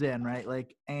comes in right,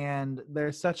 like, and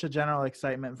there's such a general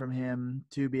excitement from him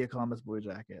to be a Columbus Blue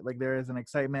Jacket. Like there is an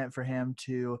excitement for him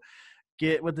to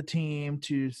get with the team,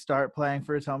 to start playing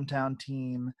for his hometown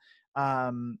team.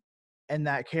 And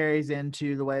that carries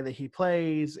into the way that he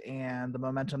plays and the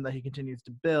momentum that he continues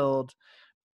to build.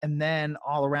 And then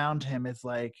all around him is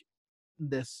like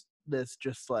this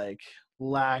just like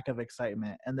lack of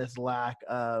excitement and this lack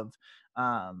of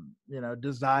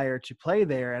desire to play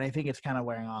there. And I think it's kind of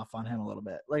wearing off on him a little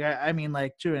bit. Like I mean,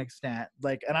 like to an extent,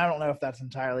 like, and I don't know if that's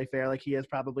entirely fair. Like he is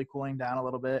probably cooling down a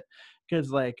little bit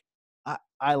because like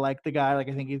I like the guy. Like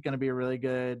I think he's going to be a really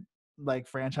good like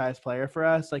franchise player for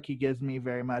us. Like he gives me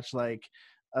very much like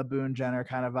a Boone Jenner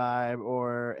kind of vibe,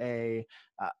 or a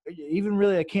even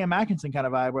really a Cam Atkinson kind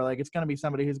of vibe, where like it's going to be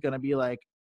somebody who's going to be like,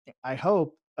 I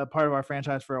hope, a part of our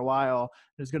franchise for a while,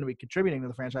 who's going to be contributing to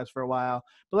the franchise for a while.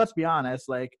 But let's be honest,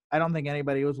 like I don't think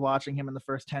anybody was watching him in the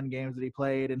first 10 games that he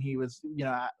played, and he was,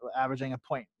 averaging a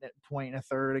point and a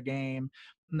third a game.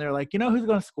 And they're like, who's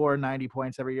going to score 90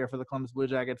 points every year for the Columbus Blue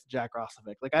Jackets? Jack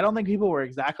Roslovic. Like I don't think people were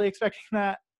exactly expecting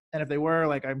that. And if they were,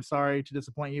 like, I'm sorry to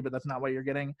disappoint you, but that's not what you're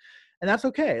getting. And that's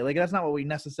okay. Like, that's not what we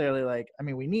necessarily like. I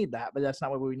mean, we need that, but that's not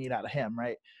what we need out of him,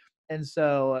 right? And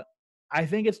so I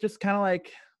think it's just kind of like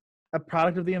a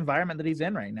product of the environment that he's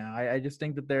in right now. I just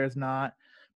think that there's not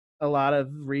a lot of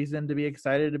reason to be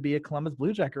excited to be a Columbus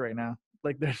Blue Jacket right now.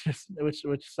 Like there's just,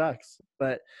 which sucks.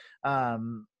 But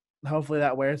hopefully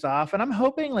that wears off. And I'm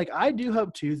hoping, like, I do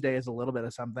hope Tuesday is a little bit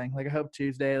of something. Like I hope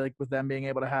Tuesday, like with them being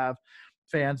able to have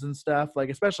fans and stuff, like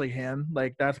especially him,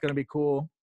 like that's going to be cool.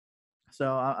 So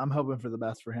I'm hoping for the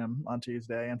best for him on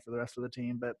Tuesday and for the rest of the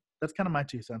team. But that's kind of my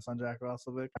 2 cents on Jack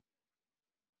Roslovic.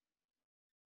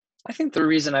 I think the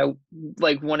reason I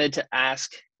wanted to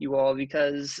ask you all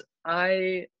because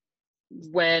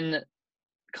when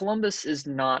Columbus is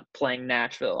not playing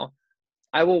Nashville,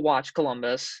 I will watch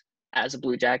Columbus as a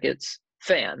Blue Jackets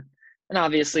fan, and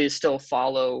obviously still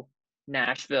follow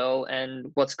Nashville and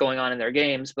what's going on in their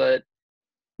games. But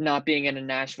not being in a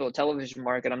Nashville television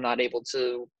market, I'm not able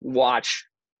to watch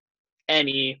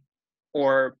any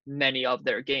or many of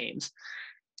their games.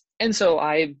 And so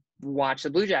I watch the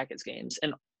Blue Jackets games.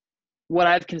 And what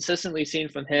I've consistently seen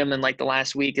from him in the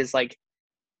last week is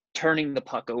turning the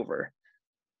puck over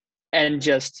and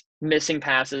just missing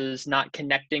passes, not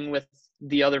connecting with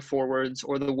the other forwards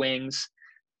or the wings,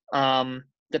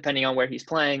 depending on where he's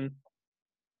playing,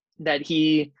 that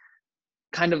he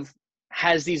kind of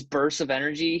has these bursts of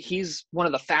energy. He's one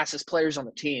of the fastest players on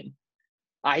the team,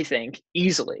 I think,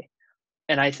 easily.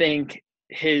 And I think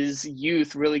his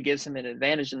youth really gives him an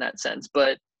advantage in that sense.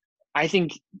 But I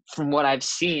think from what I've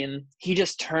seen, he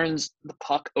just turns the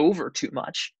puck over too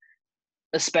much,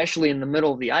 especially in the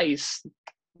middle of the ice,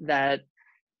 that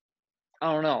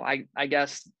I don't know. I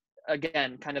guess,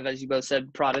 again, kind of as you both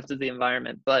said, product of the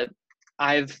environment. But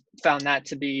I've found that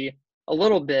to be a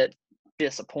little bit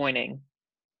disappointing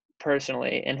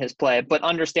personally in his play. But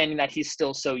understanding that he's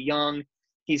still so young,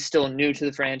 he's still new to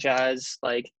the franchise,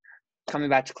 coming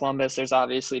back to Columbus, there's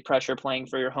obviously pressure playing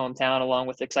for your hometown along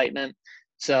with excitement.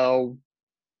 So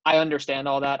I understand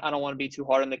all that. I don't want to be too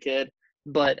hard on the kid.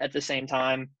 But at the same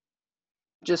time,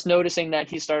 just noticing that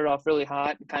he started off really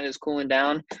hot and kind of is cooling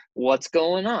down. What's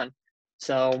going on?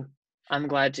 So I'm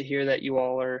glad to hear that you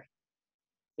all are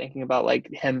thinking about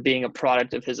him being a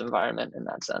product of his environment in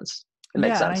that sense. It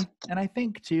makes Yeah, sense. and I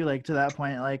think too, to that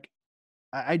point,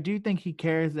 I do think he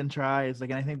cares and tries,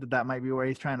 and I think that might be where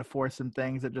he's trying to force some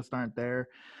things that just aren't there,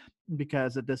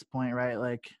 because at this point,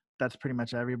 right, that's pretty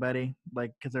much everybody,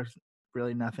 because there's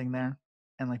really nothing there,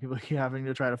 and people keep having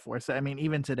to try to force it. I mean,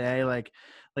 even today,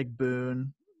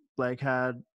 Boone,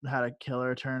 had a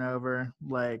killer turnover,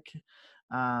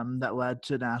 that led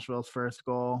to Nashville's first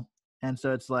goal, and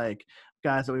so it's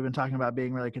guys that we've been talking about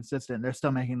being really consistent, they're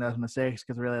still making those mistakes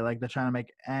because really they're trying to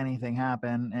make anything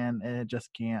happen, and it just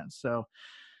can't. So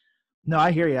no, I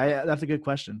hear you. That's a good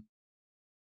question.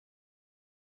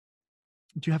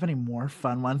 Do you have any more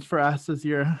fun ones for us as if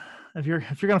you're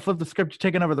gonna flip the script, you're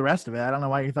taking over the rest of it? I don't know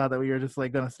why you thought that we were just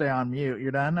gonna stay on mute.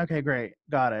 You're done? Okay, great.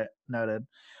 Got it. Noted.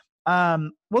 Well,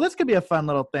 this could be a fun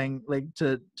little thing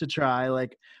to try,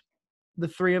 the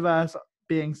three of us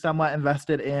being somewhat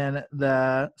invested in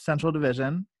the Central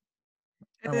Division.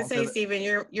 As I say, Stephen,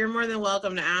 you're more than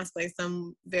welcome to ask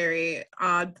some very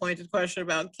odd pointed question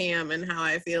about Cam and how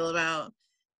I feel about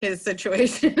his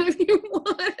situation if you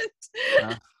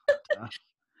want.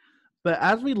 But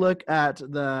as we look at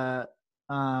the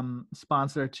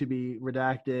sponsor to be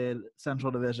redacted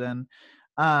Central Division,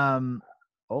 who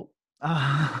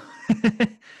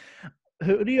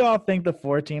do you all think the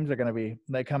four teams are going to be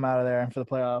that come out of there for the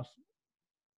playoffs?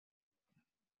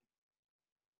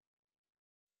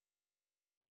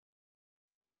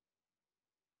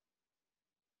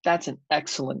 That's an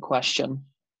excellent question.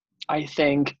 I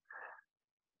think,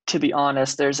 to be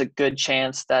honest, there's a good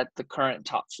chance that the current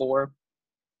top four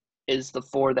is the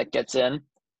four that gets in,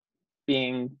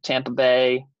 being Tampa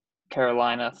Bay,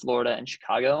 Carolina, Florida, and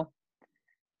Chicago.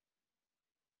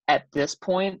 At this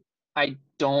point, I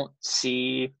don't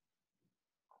see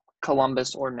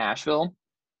Columbus or Nashville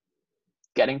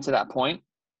getting to that point.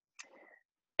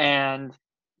 And,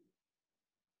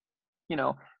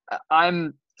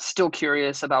 I'm still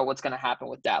curious about what's going to happen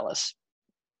with Dallas,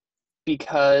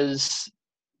 because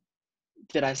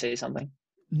did I say something?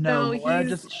 No, Laura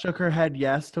just shook her head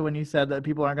yes to when you said that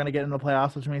people aren't going to get in the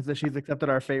playoffs, which means that she's accepted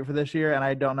our fate for this year, and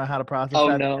I don't know how to process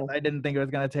that. No. I didn't think it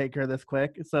was going to take her this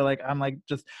quick. So I'm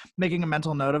just making a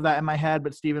mental note of that in my head,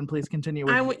 but Stephen, please continue.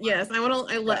 I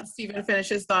let Stephen finish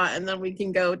his thought, and then we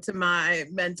can go to my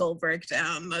mental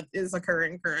breakdown that is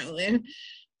occurring currently.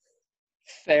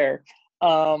 Fair.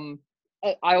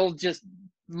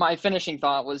 My finishing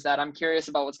thought was that I'm curious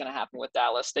about what's going to happen with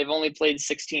Dallas. They've only played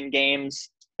 16 games.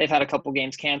 They've had a couple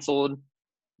games canceled.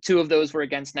 2 of those were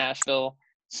against Nashville.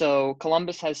 So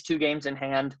Columbus has 2 games in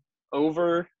hand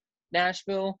over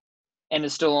Nashville and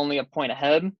is still only a point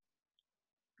ahead.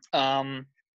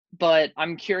 But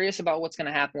I'm curious about what's going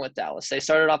to happen with Dallas. They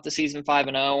started off the season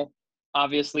 5-0,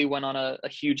 obviously went on a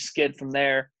huge skid from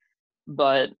there.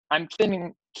 But I'm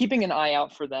keeping an eye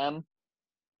out for them.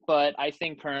 But I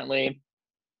think currently,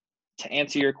 to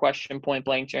answer your question point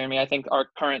blank, Jeremy, I think our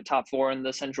current top 4 in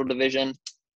the Central Division,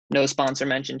 no sponsor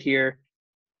mentioned here,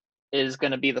 is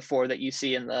going to be the 4 that you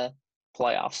see in the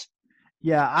playoffs.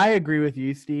 Yeah, I agree with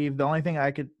you, Steve. The only thing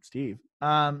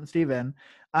Steven,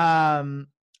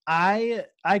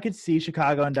 I could see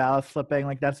Chicago and Dallas flipping.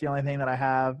 Like, that's the only thing that I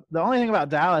have. The only thing about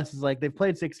Dallas is like they've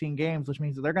played 16 games, which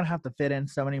means that they're gonna have to fit in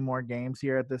so many more games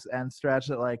here at this end stretch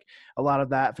that like a lot of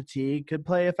that fatigue could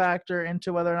play a factor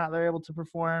into whether or not they're able to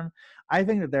perform. I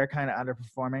think that they're kind of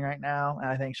underperforming right now, and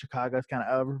I think Chicago's kind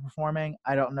of overperforming.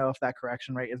 I don't know if that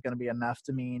correction rate is going to be enough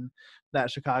to mean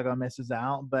that Chicago misses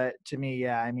out, but to me,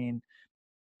 yeah, I mean,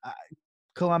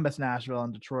 Columbus, Nashville,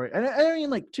 and Detroit. And I mean,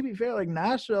 like, to be fair, like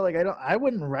Nashville, like I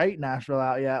wouldn't write Nashville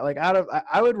out yet. Like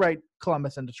I would write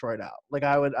Columbus and Detroit out. Like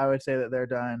I would say that they're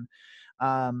done.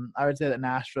 I would say that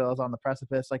Nashville is on the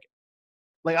precipice. Like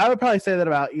I would probably say that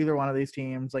about either one of these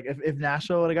teams. Like if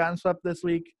Nashville would have gotten swept this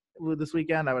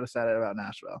weekend, I would have said it about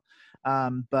Nashville.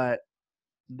 But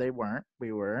they weren't.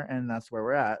 We were, and that's where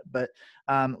we're at. But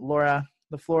Laura,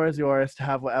 the floor is yours to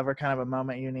have whatever kind of a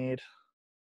moment you need.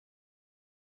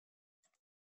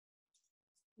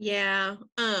 Yeah.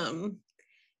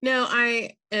 No, I'm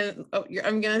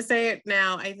gonna say it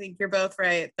now. I think you're both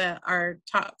right that our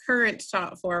current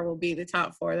top four will be the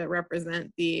top four that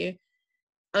represent the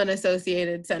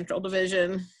unassociated Central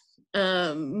Division.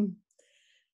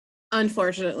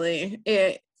 Unfortunately,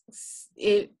 it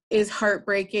is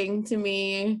heartbreaking to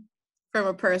me from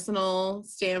a personal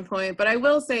standpoint. But I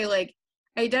will say, like,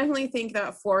 I definitely think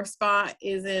that fourth spot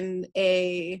is in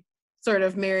a sort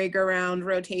of merry-go-round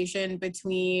rotation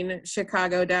between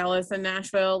Chicago, Dallas, and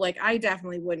Nashville. Like, I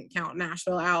definitely wouldn't count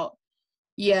Nashville out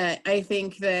yet. I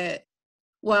think that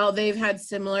while they've had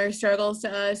similar struggles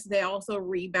to us, they also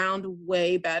rebound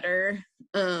way better.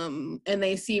 And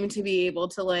they seem to be able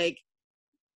to, like,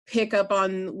 pick up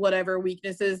on whatever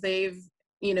weaknesses they've,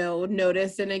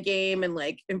 noticed in a game and,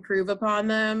 like, improve upon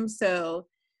them. So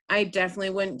I definitely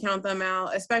wouldn't count them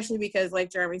out, especially because, like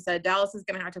Jeremy said, Dallas is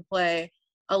going to have to play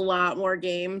a lot more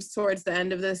games towards the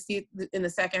end of this in the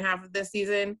second half of this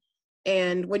season.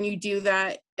 And when you do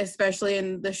that, especially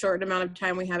in the short amount of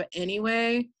time we have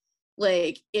anyway,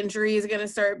 like injury is going to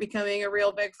start becoming a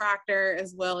real big factor,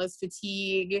 as well as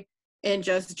fatigue and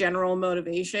just general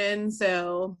motivation.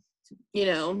 So,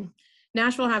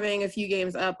 Nashville having a few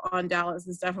games up on Dallas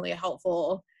is definitely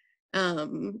helpful.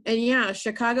 And yeah,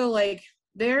 Chicago, like,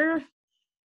 they're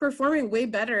performing way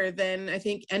better than I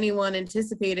think anyone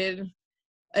anticipated.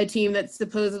 A team that's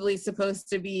supposedly supposed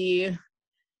to be,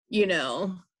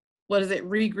 what is it,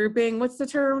 regrouping? What's the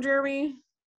term, Jeremy?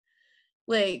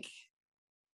 Like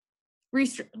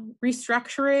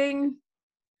restructuring?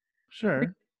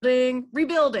 Sure.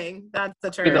 Rebuilding. That's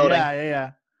the term. Rebuilding.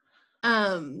 Yeah.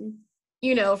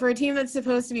 For a team that's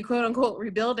supposed to be quote unquote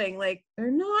rebuilding, like,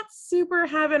 they're not super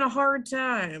having a hard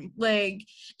time. Like,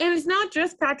 and it's not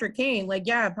just Patrick Kane. Like,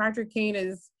 yeah, Patrick Kane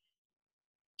is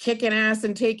kicking ass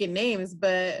and taking names,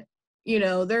 but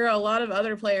there are a lot of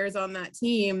other players on that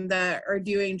team that are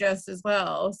doing just as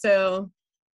well. So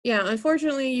yeah,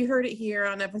 unfortunately you heard it here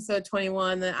on episode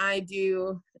 21 that I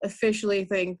do officially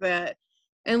think that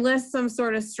unless some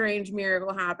sort of strange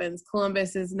miracle happens,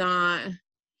 Columbus is not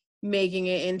making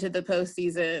it into the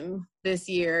postseason this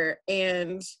year.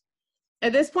 And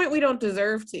at this point we don't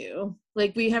deserve to.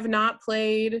 Like, we have not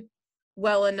played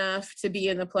well enough to be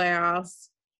in the playoffs.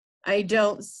 I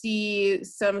don't see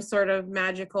some sort of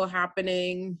magical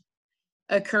happening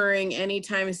occurring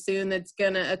anytime soon that's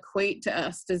going to equate to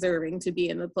us deserving to be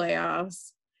in the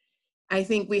playoffs. I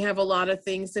think we have a lot of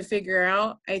things to figure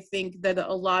out. I think that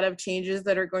a lot of changes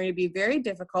that are going to be very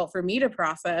difficult for me to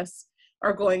process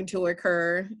are going to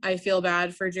occur. I feel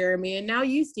bad for Jeremy, and now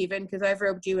you, Stephen, because I've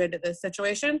roped you into this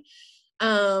situation,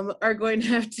 are going to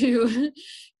have to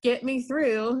get me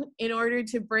through in order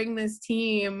to bring this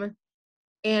team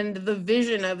and the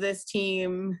vision of this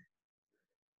team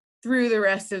through the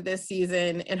rest of this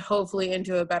season and hopefully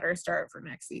into a better start for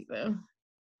next season.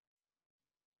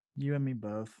 You and me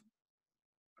both.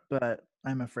 But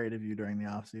I'm afraid of you during the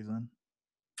off season.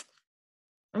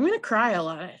 I'm going to cry a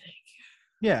lot, I think.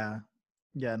 Yeah.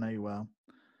 Yeah, no, you will.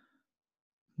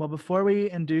 Well, before we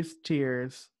induce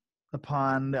tears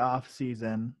upon the off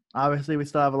season, obviously we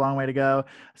still have a long way to go.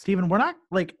 Steven, we're not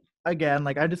again,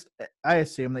 I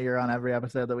assume that you're on every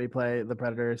episode that we play the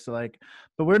Predators. So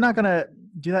but we're not going to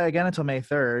do that again until May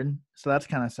 3rd. So that's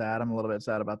kind of sad. I'm a little bit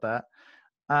sad about that.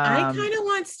 I kind of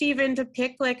want Steven to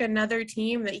pick another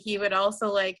team that he would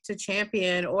also like to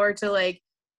champion or to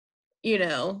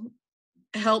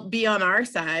help be on our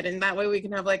side. And that way we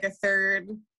can have a third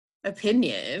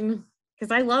opinion,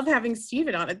 because I love having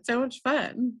Steven on. It's so much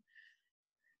fun.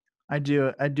 I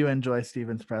do enjoy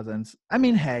Steven's presence. I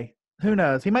mean, hey, who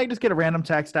knows? He might just get a random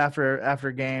text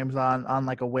after games on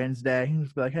a Wednesday. He'll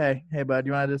just be like, hey, bud,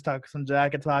 you want to just talk some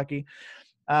Jackets hockey?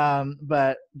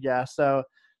 But yeah, so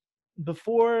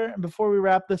before we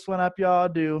wrap this one up, y'all,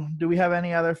 do we have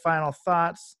any other final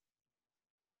thoughts?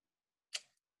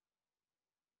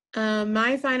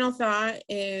 My final thought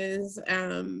is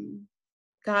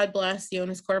God bless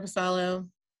Jonas Corposalo.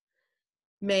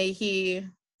 May he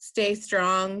stay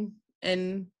strong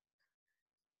and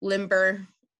limber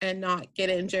and not get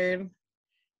injured,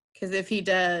 because if he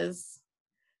does,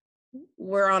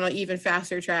 we're on an even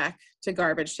faster track to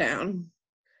garbage town.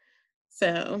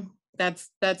 So that's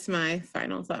my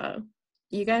final thought.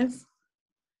 You guys?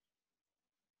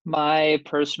 My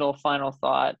personal final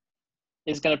thought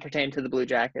is going to pertain to the Blue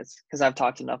Jackets, because I've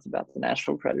talked enough about the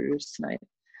Nashville Predators tonight.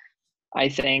 I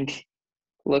think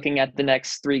looking at the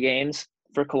next 3 games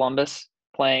for Columbus,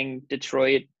 playing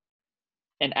Detroit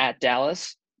and at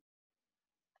Dallas,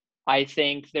 I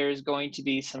think there's going to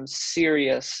be some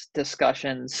serious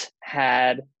discussions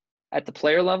had at the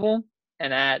player level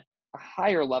and at a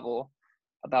higher level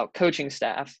about coaching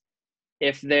staff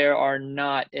if there are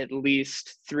not at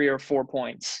least 3 or 4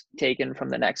 points taken from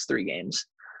the next 3 games.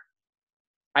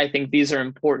 I think these are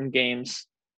important games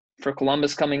for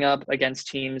Columbus coming up against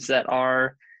teams that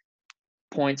are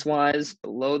points-wise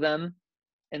below them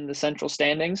in the central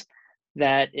standings,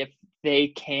 that if they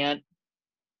can't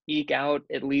eke out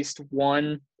at least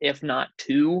 1, if not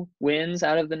 2 wins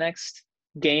out of the next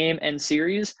game and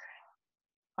series,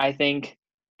 I think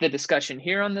the discussion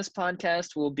here on this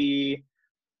podcast will be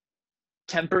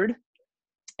tempered.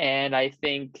 And I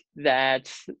think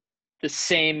that the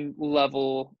same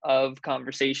level of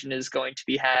conversation is going to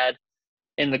be had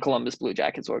in the Columbus Blue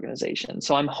Jackets organization.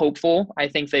 So I'm hopeful. I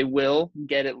think they will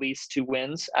get at least 2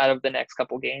 wins out of the next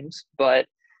couple games, but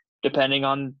depending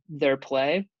on their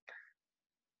play,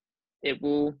 it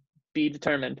will be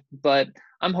determined. But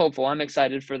I'm hopeful. I'm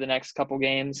excited for the next couple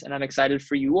games, and I'm excited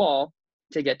for you all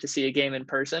to get to see a game in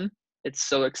person. It's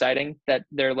so exciting that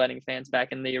they're letting fans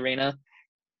back in the arena.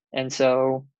 And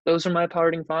so those are my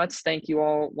parting thoughts. Thank you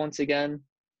all once again.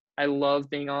 I love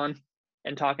being on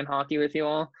and talking hockey with you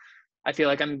all. I feel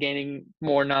like I'm gaining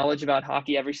more knowledge about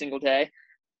hockey every single day,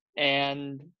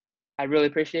 and I really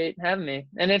appreciate having me.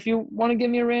 And if you want to give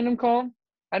me a random call,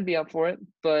 I'd be up for it.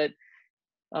 But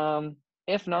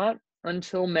if not,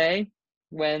 until May,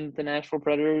 when the Nashville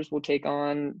Predators will take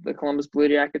on the Columbus Blue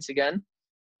Jackets again,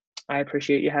 I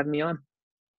appreciate you having me on.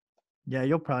 Yeah,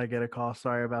 you'll probably get a call.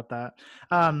 Sorry about that.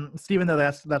 Steven, though,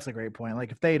 that's a great point.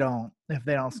 Like if they don't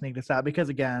sneak this out, because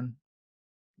again,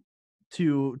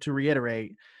 to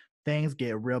reiterate, things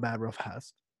get real bad real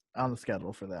fast on the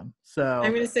schedule for them. So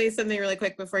I'm going to say something really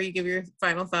quick before you give your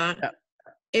final thought. Yeah.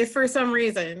 If for some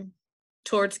reason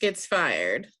Torts gets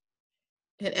fired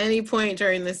at any point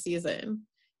during this season,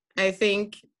 I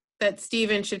think that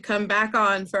Steven should come back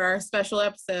on for our special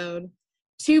episode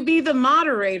to be the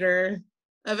moderator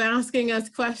of asking us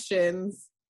questions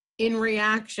in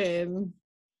reaction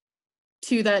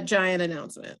to that giant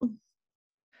announcement.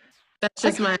 That's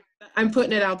just I'm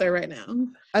putting it out there right now.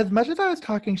 As much as I was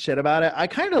talking shit about it, I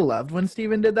kind of loved when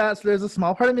Steven did that. So there's a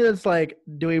small part of me that's like,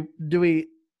 do we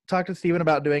talk to Steven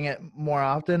about doing it more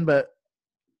often? But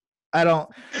I don't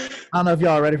know if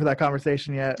y'all are ready for that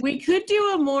conversation yet. We could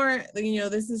do a more,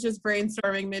 this is just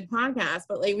brainstorming mid-podcast,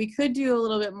 but like we could do a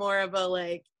little bit more of a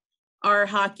like our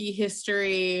hockey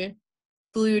history,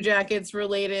 Blue Jackets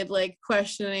related like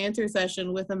question and answer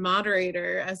session with a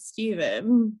moderator as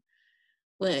Steven.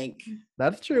 Like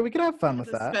that's true. We could have fun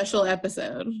with that. Special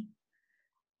episode.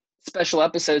 Special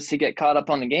episodes to get caught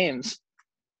up on the games.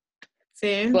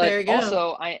 See, but there you go.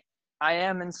 Also, I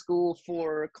am in school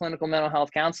for clinical mental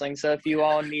health counseling. So if you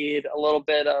all need a little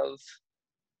bit of,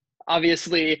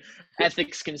 obviously,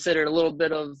 ethics considered, a little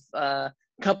bit of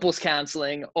couples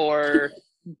counseling or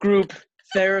group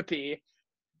therapy,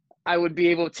 I would be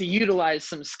able to utilize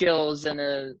some skills in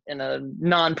a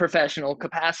non-professional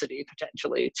capacity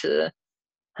potentially to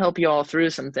help you all through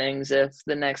some things if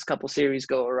the next couple series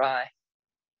go awry.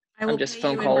 I'm just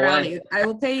phone call away. I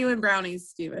will pay you in brownies,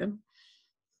 Steven.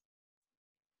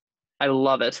 I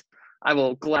love it. I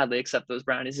will gladly accept those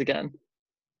brownies again.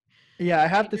 Yeah, I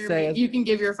have to say, you can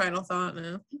give your final thought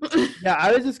now. Yeah,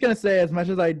 I was just going to say, as much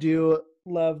as I do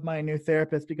love my new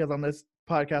therapist, because on this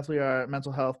podcast we are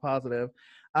mental health positive,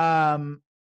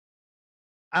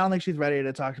 I don't think she's ready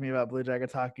to talk to me about Blue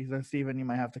Jackets hockey. So, Steven, you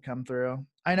might have to come through.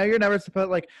 I know you're never supposed,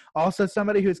 like, also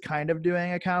somebody who's kind of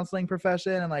doing a counseling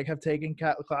profession and, like, have taken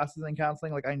classes in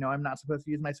counseling. Like, I know I'm not supposed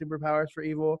to use my superpowers for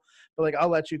evil, but, like, I'll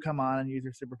let you come on and use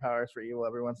your superpowers for evil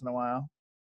every once in a while.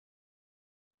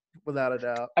 Without a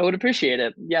doubt. I would appreciate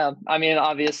it. Yeah. I mean,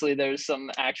 obviously there's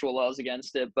some actual laws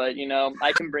against it, but,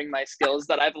 I can bring my skills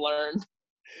that I've learned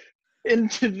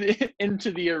into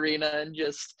the arena and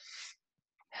just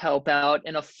help out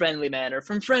in a friendly manner,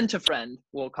 from friend to friend,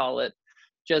 we'll call it.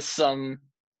 Just some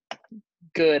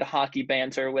good hockey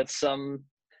banter with some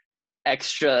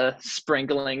extra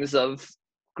sprinklings of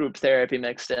group therapy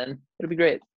mixed in. It'll be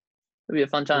great. It'll be a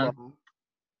fun time.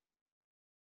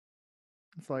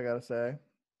 That's all I gotta say.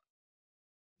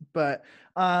 But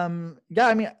yeah,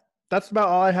 I mean, that's about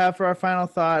all I have for our final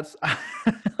thoughts.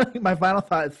 My final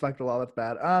thought is fucked a lot. That's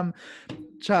bad.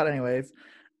 Chat anyways.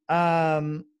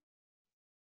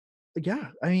 Yeah,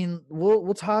 I mean,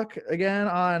 we'll talk again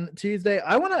on Tuesday.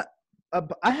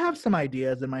 I have some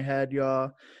ideas in my head,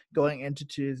 y'all, going into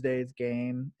Tuesday's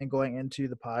game and going into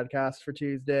the podcast for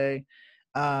Tuesday.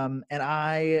 And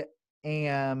I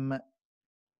am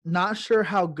not sure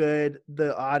how good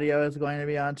the audio is going to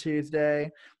be on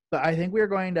Tuesday, but I think we're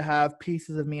going to have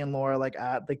pieces of me and Laura like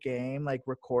at the game, like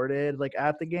recorded, like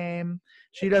at the game.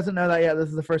 She doesn't know that yet. This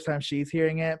is the first time she's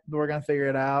hearing it, but we're gonna figure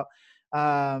it out.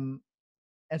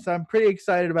 And so I'm pretty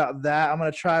excited about that. I'm going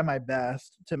to try my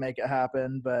best to make it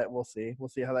happen, but we'll see. We'll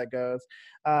see how that goes.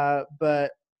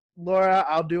 But Laura,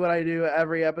 I'll do what I do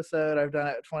every episode. I've done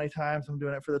it 20 times. I'm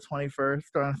doing it for the 21st.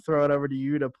 I'm going to throw it over to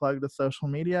you to plug the social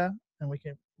media, and we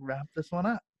can wrap this one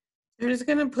up. I'm just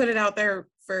going to put it out there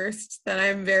first that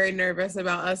I'm very nervous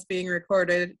about us being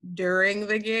recorded during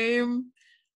the game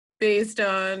based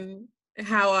on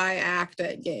how I act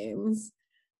at games.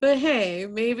 But hey,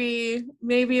 maybe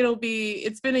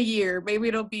it's been a year. Maybe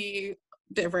it'll be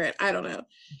different. I don't know.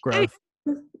 Growth.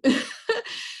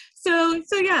 So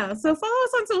yeah. So follow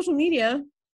us on social media.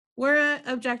 We're at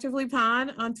Objectively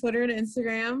Pod on Twitter and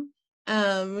Instagram.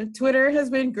 Twitter has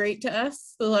been great to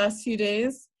us the last few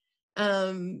days.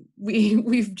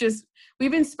 We've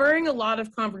been spurring a lot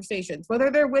of conversations,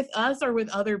 whether they're with us or with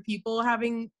other people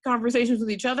having conversations with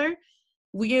each other.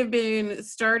 We have been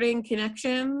starting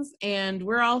connections and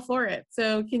we're all for it.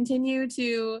 So continue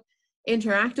to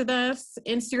interact with us.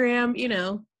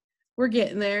 Instagram, we're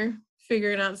getting there,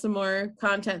 figuring out some more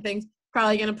content things.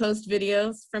 Probably going to post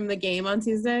videos from the game on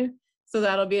Tuesday. So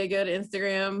that'll be a good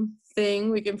Instagram thing.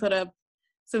 We can put up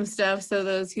some stuff so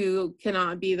those who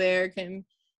cannot be there can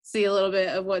see a little bit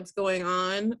of what's going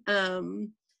on.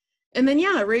 And then,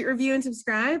 yeah, rate, review, and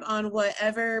subscribe on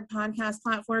whatever podcast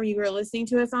platform you are listening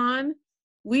to us on.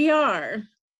 We are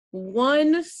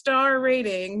 1-star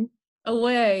rating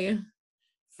away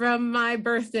from my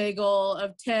birthday goal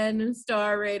of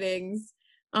 10-star ratings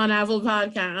on Apple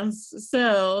Podcasts.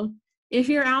 So if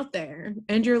you're out there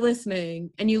and you're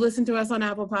listening and you listen to us on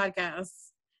Apple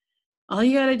Podcasts, all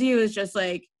you got to do is just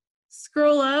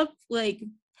scroll up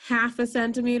half a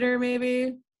centimeter,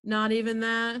 maybe, not even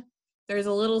that. There's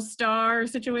a little star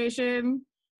situation.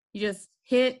 You just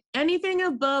hit anything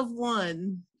above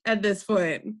 1 at this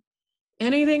point.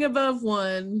 Anything above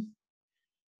 1,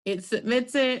 it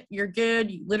submits it, you're good.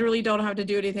 You literally don't have to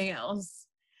do anything else.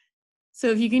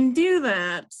 So if you can do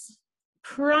that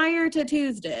prior to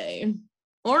Tuesday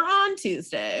or on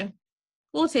Tuesday,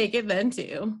 we'll take it then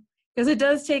too. Because it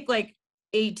does take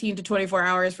 18 to 24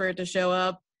 hours for it to show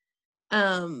up.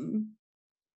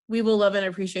 We will love and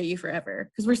appreciate you forever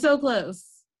because we're so close.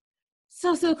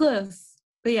 So close.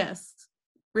 But yes,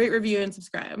 rate, review, and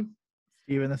subscribe.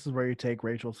 Steven, this is where you take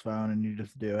Rachel's phone and you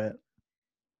just do it.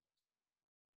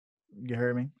 You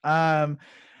heard me?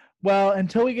 Well,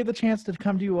 until we get the chance to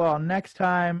come to you all next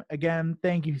time, again,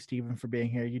 thank you, Steven, for being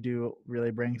here. You do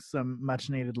really bring some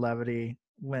much-needed levity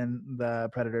when the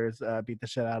Predators beat the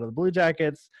shit out of the Blue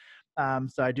Jackets.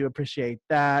 So I do appreciate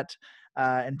that.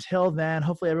 Until then,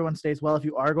 hopefully everyone stays well. If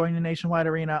you are going to Nationwide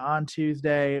Arena on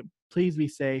Tuesday, please be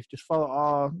safe. Just follow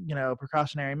all,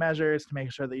 precautionary measures to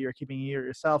make sure that you're keeping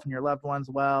yourself and your loved ones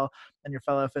well and your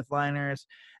fellow fifth liners.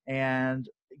 And,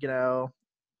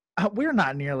 we're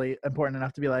not nearly important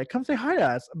enough to be come say hi to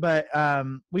us, but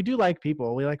we do like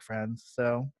people. We like friends.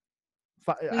 So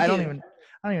I don't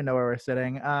even know where we're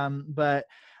sitting. But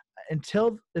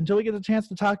until we get the chance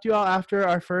to talk to you all after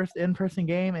our first in-person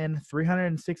game in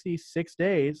 366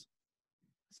 days,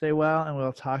 stay well, and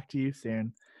we'll talk to you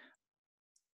soon.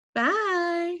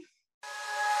 Bye.